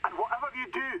too. And whatever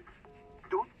you do,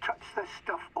 don't touch this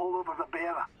stuff all over the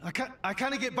bearer. I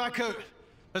can't get back out.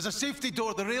 There's a safety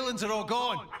door. The railings are all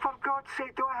gone. For God's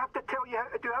sake, do I have to tell you how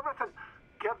to do everything?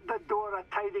 Give the door a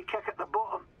tidy kick at the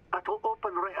bottom. It'll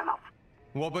open right enough.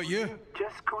 What about you?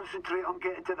 Just concentrate on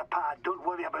getting to the pad. Don't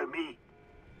worry about me.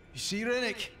 You see,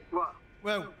 Rennick? What?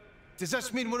 Well, does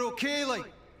this mean we're okay,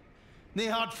 like? No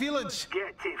hard feelings?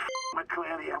 Get to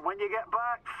McClary, and when you get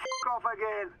back, off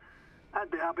again.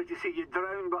 I'd be happy to see you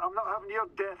drown, but I'm not having your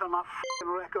death on my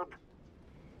record.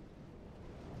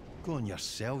 Go on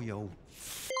yourself, you old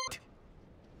f***.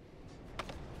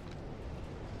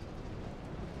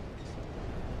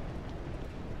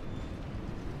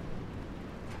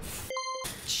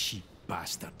 Cheap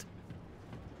bastard.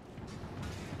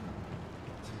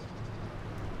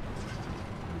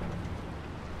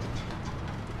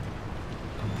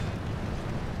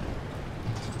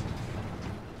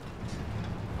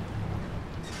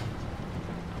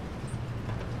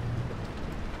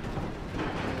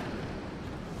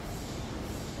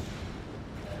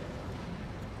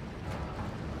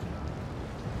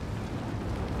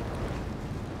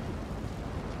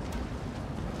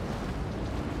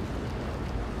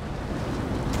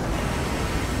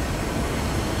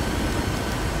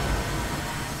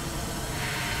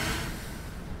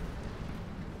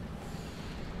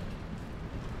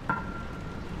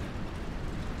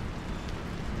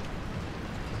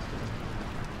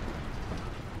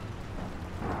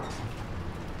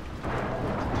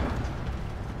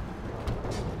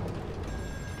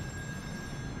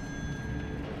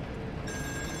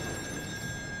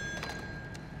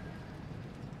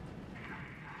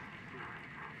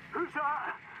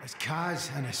 It's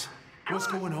Kaz, Innes. What's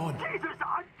going on? Jesus,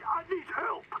 I need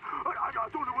help. I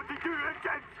don't know what to do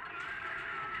again.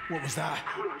 What was that?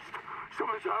 Christ,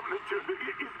 something's happening to me.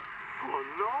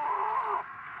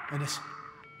 Oh no! Innes.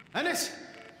 Innes!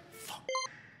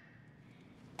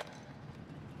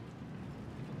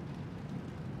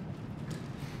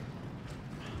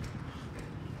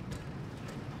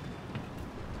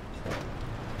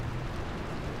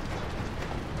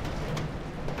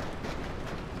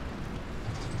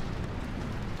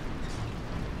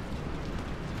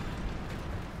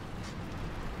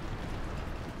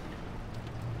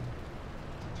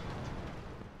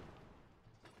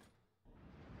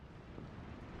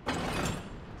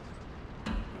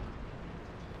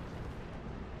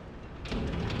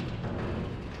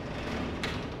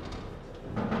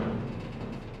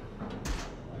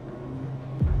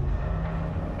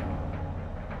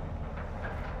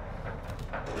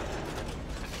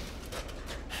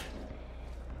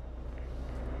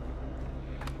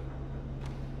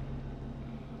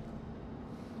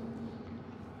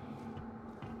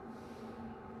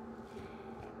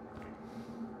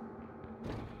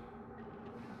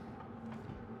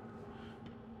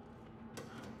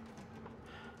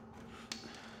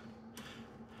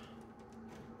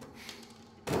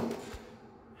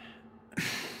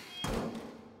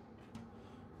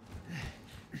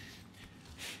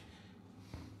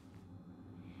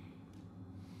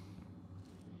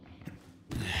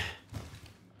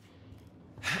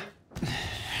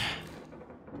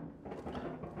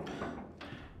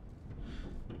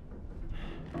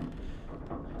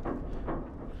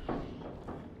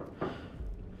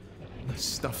 This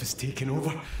stuff is taking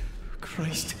over.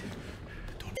 Christ.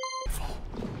 Don't fall.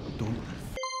 Don't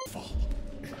fall.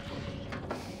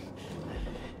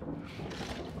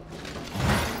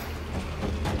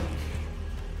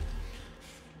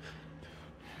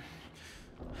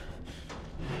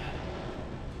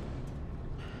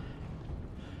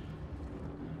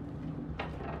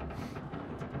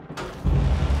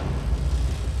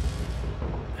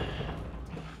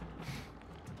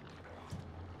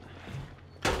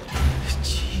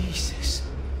 Jesus.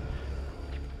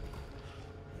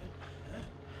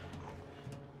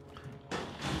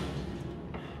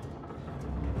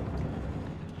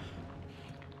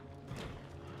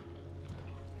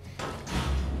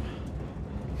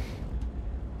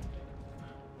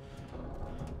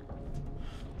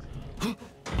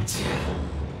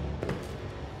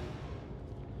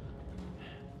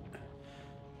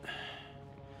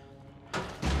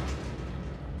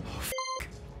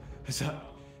 Is that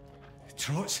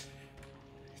Trots?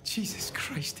 Jesus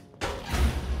Christ.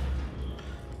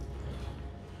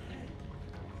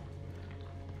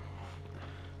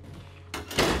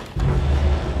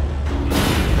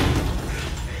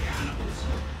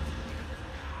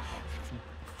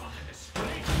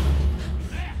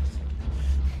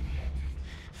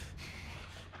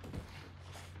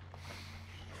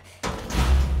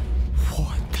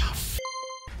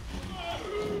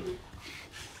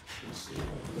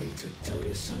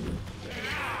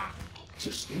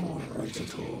 Just not right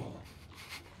at all.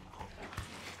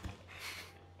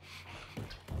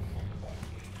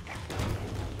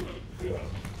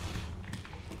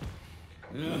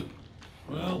 Yeah,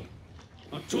 well,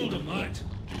 I told him that.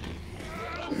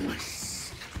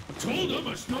 I told him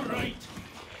it's not right.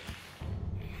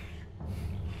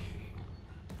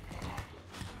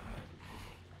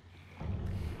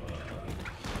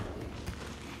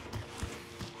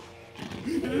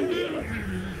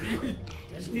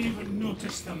 Doesn't even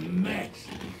notice the mess.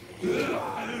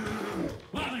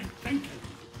 Martin,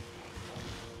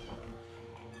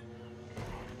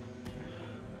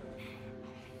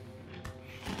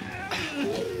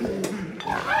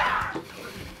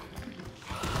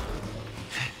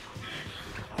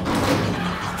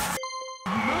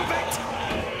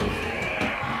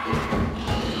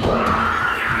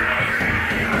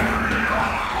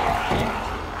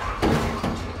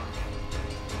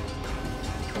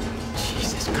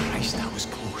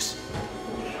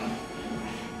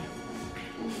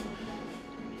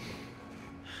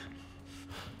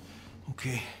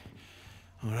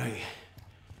 All right.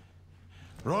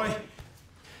 Roy!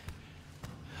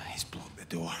 He's blocked the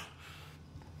door.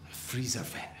 A freezer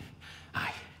vent.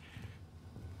 Aye.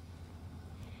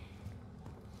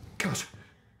 Cuz,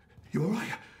 you all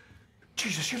right?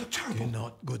 Jesus, you look terrible. Do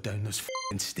not go down those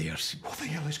f***ing stairs. What the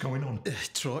hell is going on?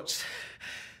 Trots.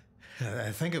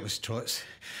 I think it was trots.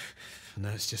 No,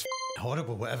 it's just f***ing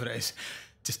horrible, whatever it is.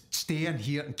 Just stay in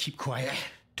here and keep quiet.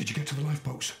 Did you get to the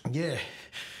lifeboats? Yeah.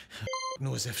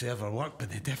 Knows if they ever work,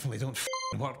 but they definitely don't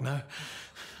f***ing work now.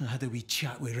 I had a wee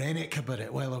chat with Rennick about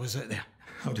it while I was out there.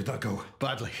 How did that go?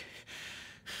 Badly.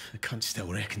 The cunt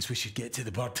still reckons we should get to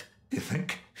the bird. You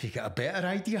think? You got a better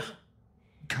idea?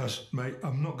 Cuz, mate,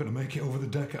 I'm not going to make it over the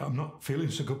deck. I'm not feeling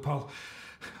so good, pal.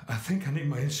 I think I need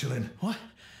my insulin. What?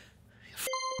 You're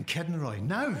f***ing kidding, Roy.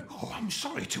 Now? Oh, I'm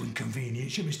sorry to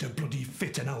inconvenience you, Mr. Bloody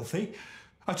Fit and Healthy.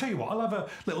 I'll tell you what, I'll have a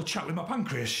little chat with my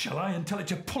pancreas, shall I, and tell it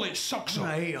to pull its socks up.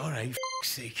 All right, f***'s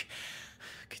sake.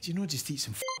 Could you not just eat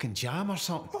some f***ing jam or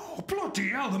something? Oh, bloody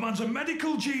hell, the man's a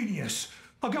medical genius.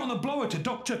 I'll get on the blower to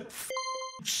Dr.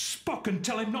 Spock and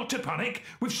tell him not to panic.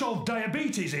 We've solved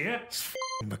diabetes here. It's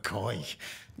f***ing McCoy.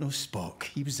 No Spock.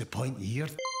 He was the point here.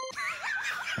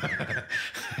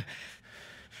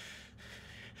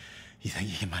 You think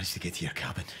you can manage to get to your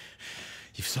cabin?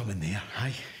 You've someone there,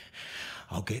 aye?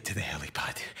 I'll get to the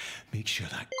helipad. Make sure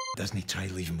that doesn't try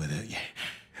leaving without you.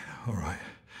 All right.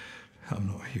 I'm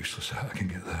not useless. I can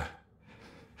get there.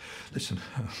 Listen,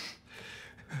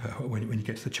 when you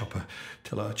get to the chopper,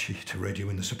 tell Archie to radio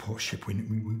in the support ship. We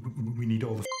need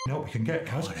all the help we can get,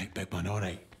 Kaz. All right, big man, all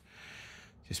right.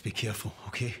 Just be careful,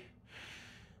 okay?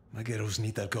 My girls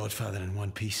need their godfather in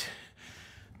one piece.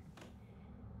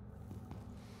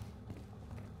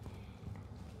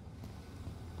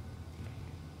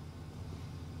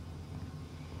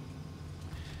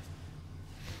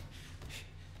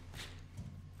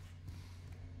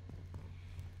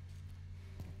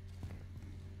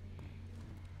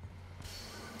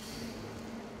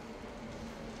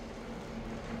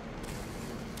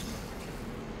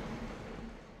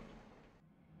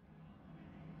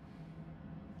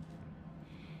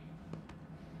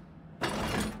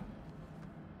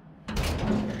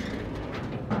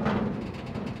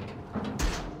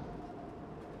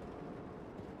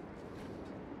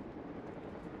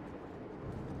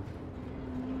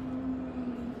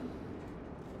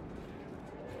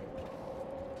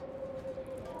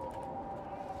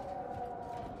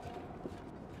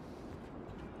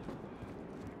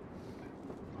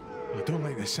 I don't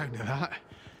like the sound of that.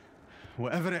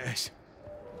 Whatever it is.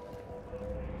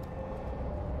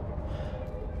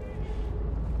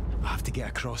 I have to get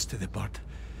across to the bird.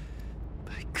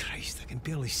 By Christ, I can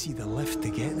barely see the lift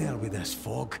to get there with this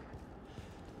fog.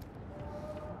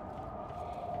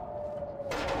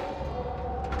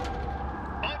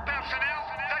 All personnel,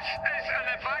 this is an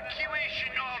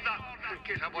evacuation order. In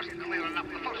case I wasn't clear enough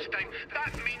the first time,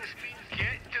 that means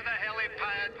get to the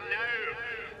helipad now.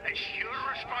 It's your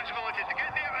responsibility to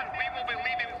get there, and we will be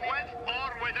leaving with or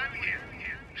without you.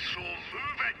 So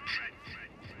move it.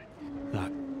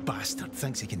 That bastard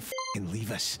thinks he can f***ing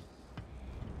leave us.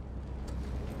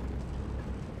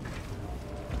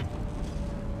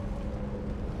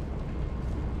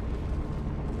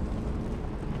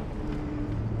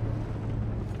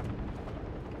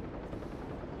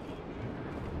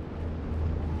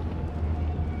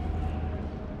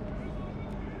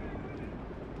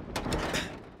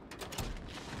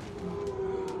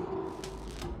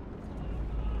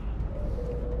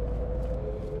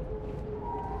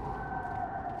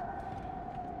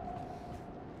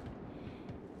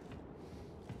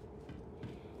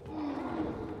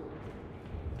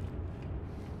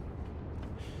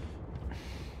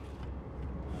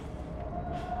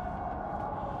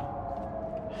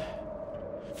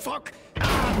 Fuck!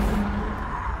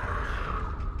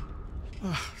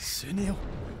 Oh, Sunil.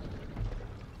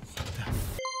 What the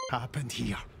f happened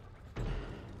here?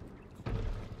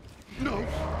 No!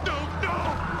 No! No!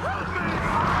 Help me!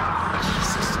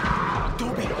 Jesus!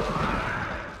 Dobby!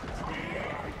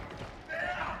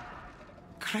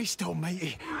 Christ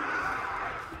almighty!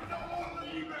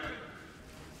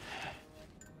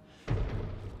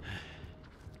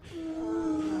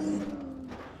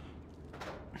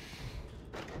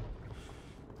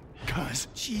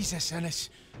 Jesus, Ennis.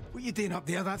 What are you doing up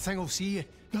there? That thing will see you.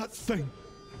 That thing?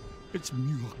 It's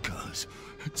Muir, Kaz.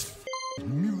 It's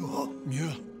Muir.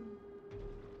 Muir?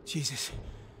 Jesus.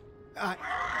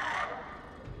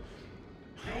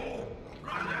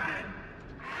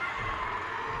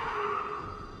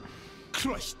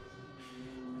 Christ!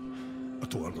 I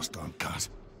don't understand, Kaz.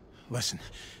 Listen,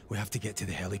 we have to get to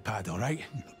the helipad, all right?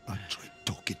 I tried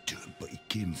talking to him, but he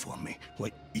came for me.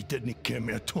 Like He didn't care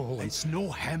me at all. It's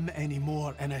no him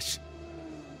anymore, Innes.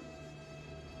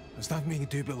 There's nothing we can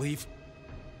do but leave.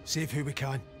 Save who we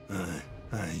can.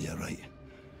 Aye, you're right.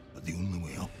 But the only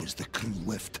way up is the crew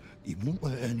lift. He won't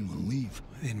let anyone leave.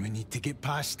 Then we need to get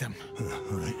past him.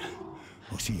 All right.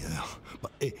 I'll see you there.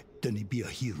 But don't be a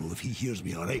hero if he hears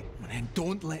me, all right? And then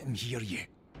don't let him hear you.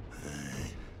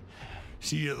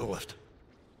 See you at the lift.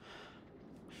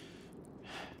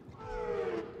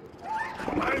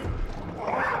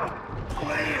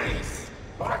 Please!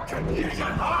 I can use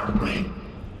an heartbeat!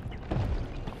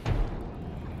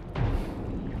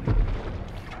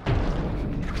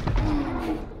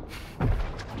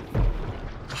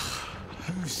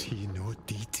 How's he no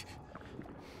deed?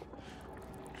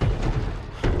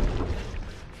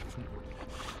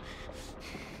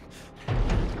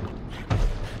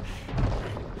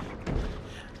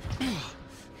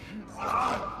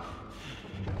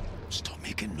 Stop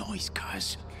making noise,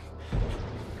 cuz.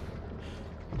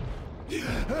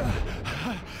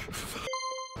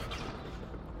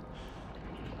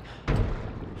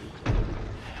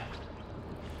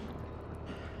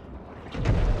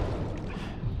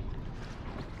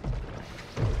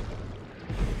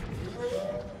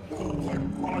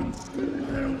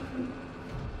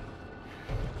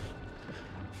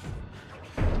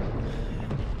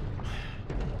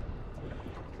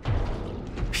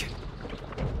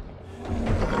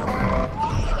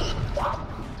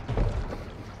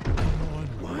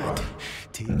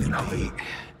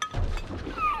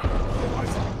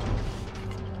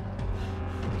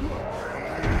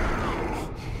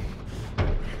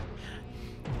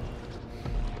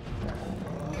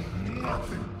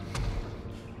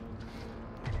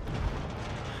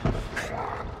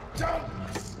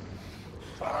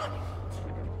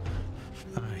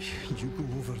 You go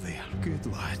over there. Good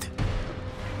lad.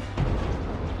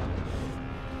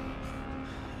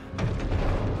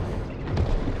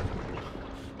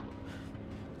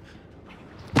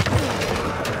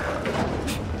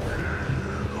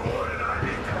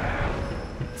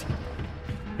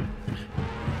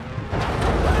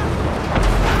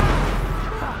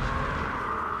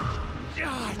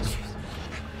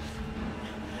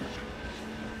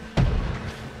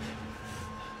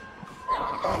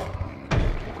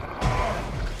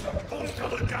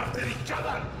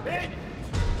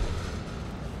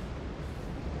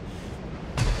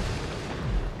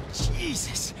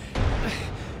 Jesus!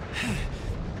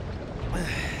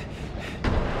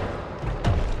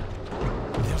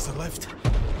 There's the lift.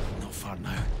 Not far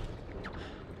now.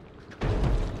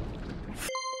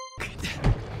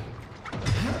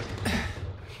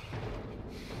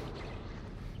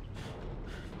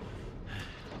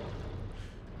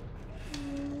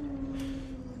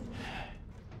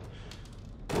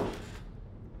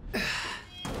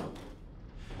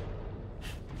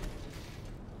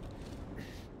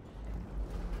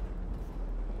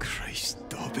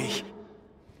 Dobby.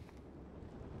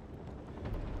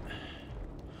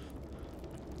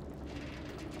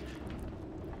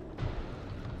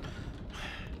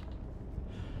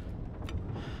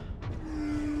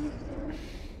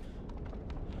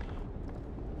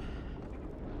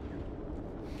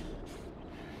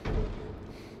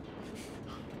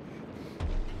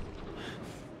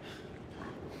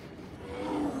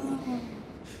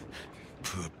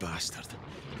 Poor bastard.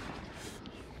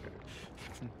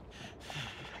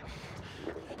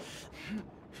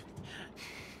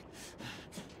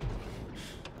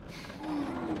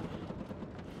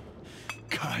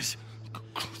 Guys,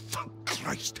 thank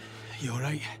Christ. You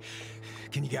alright?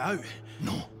 Can you get out?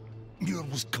 No. Muir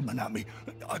was coming at me.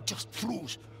 I just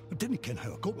froze. I didn't ken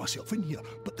how I got myself in here,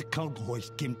 but the cargo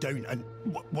hoist came down and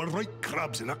we're right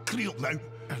crabs in a creel now.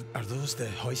 Are those the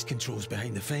hoist controls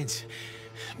behind the fence?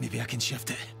 Maybe I can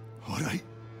shift it. Alright.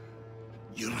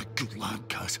 You're a good lad,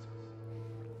 Kaz.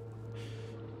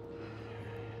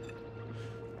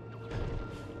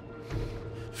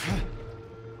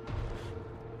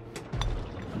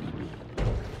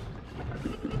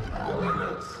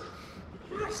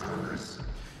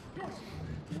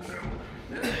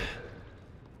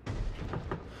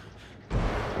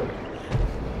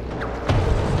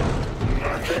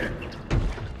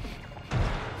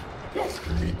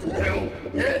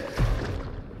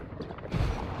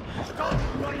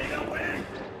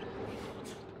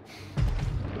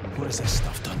 What has this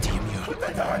stuff done to you, Muir? What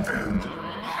did I do?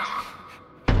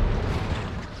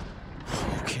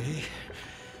 Okay.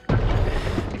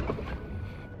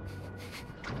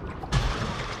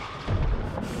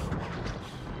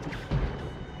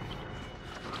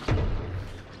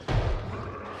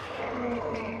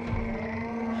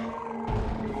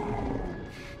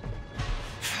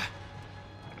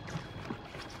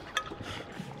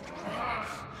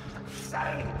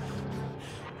 Listen!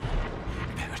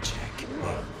 Better check.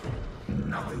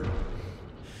 Nothing.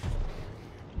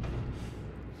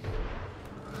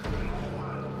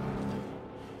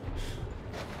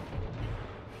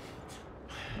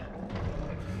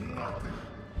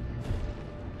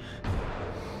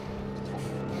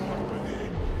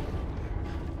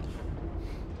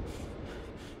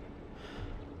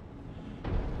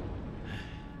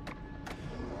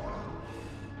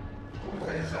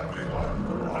 Where's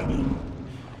everyone running?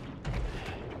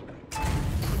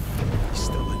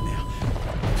 Still in there.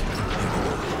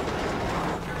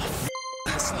 Oh,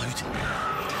 that's loud.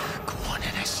 Go on,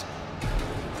 Ennis.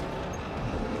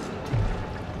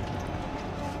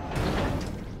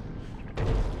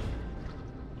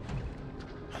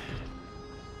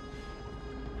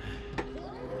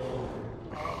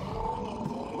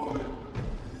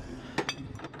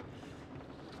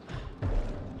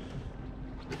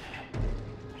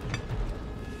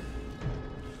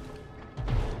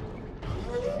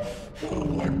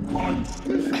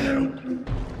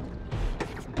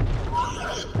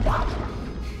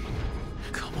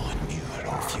 Come on, Muir,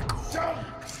 off you go.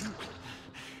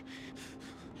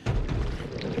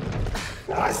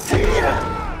 I see you!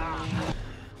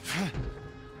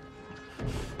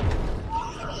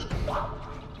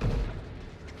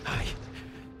 Aye,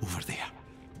 over there.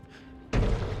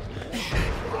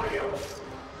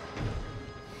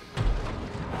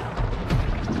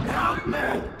 Help me!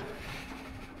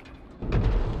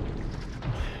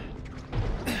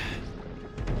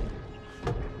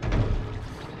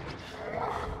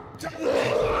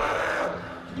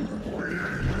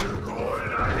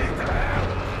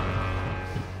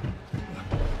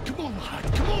 Come on, lad,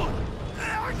 come on!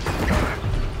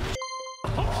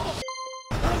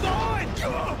 Hold on!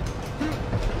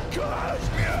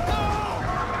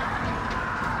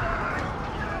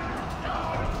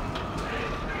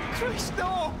 Christ,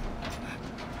 no!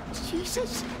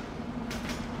 Jesus!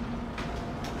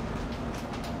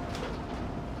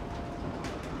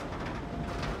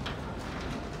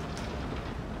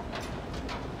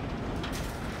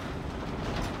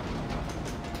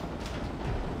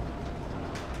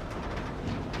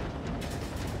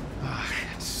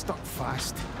 Stuck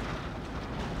fast.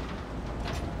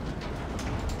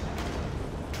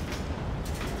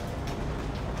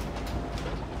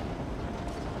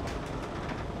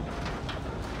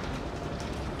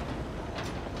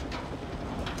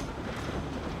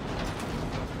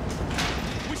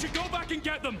 We should go back and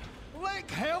get them!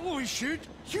 Like hell we should.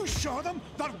 You saw them.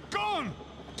 They're gone.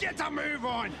 Get a move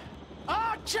on.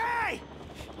 Archie!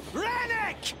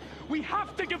 Rennick! We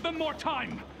have to give them more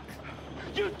time!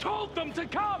 You told them to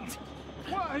come!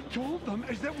 What I told them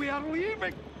is that we are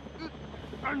leaving.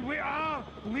 And we are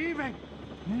leaving.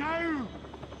 Now.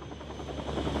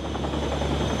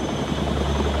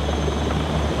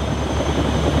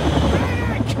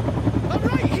 Rennick! I'm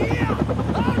right here!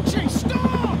 Archie,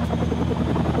 stop!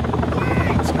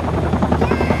 Wait!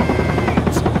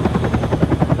 Wait!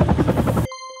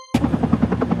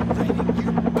 Rennick,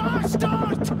 you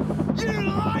bastard! You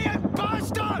lying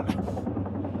bastard!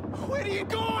 Where are you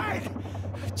going?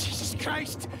 Jesus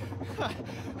Christ! I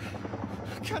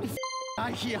can't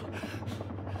die here.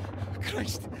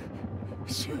 Christ.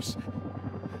 Zeus.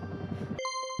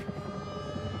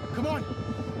 Come on!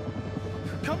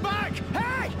 Come back!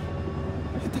 Hey!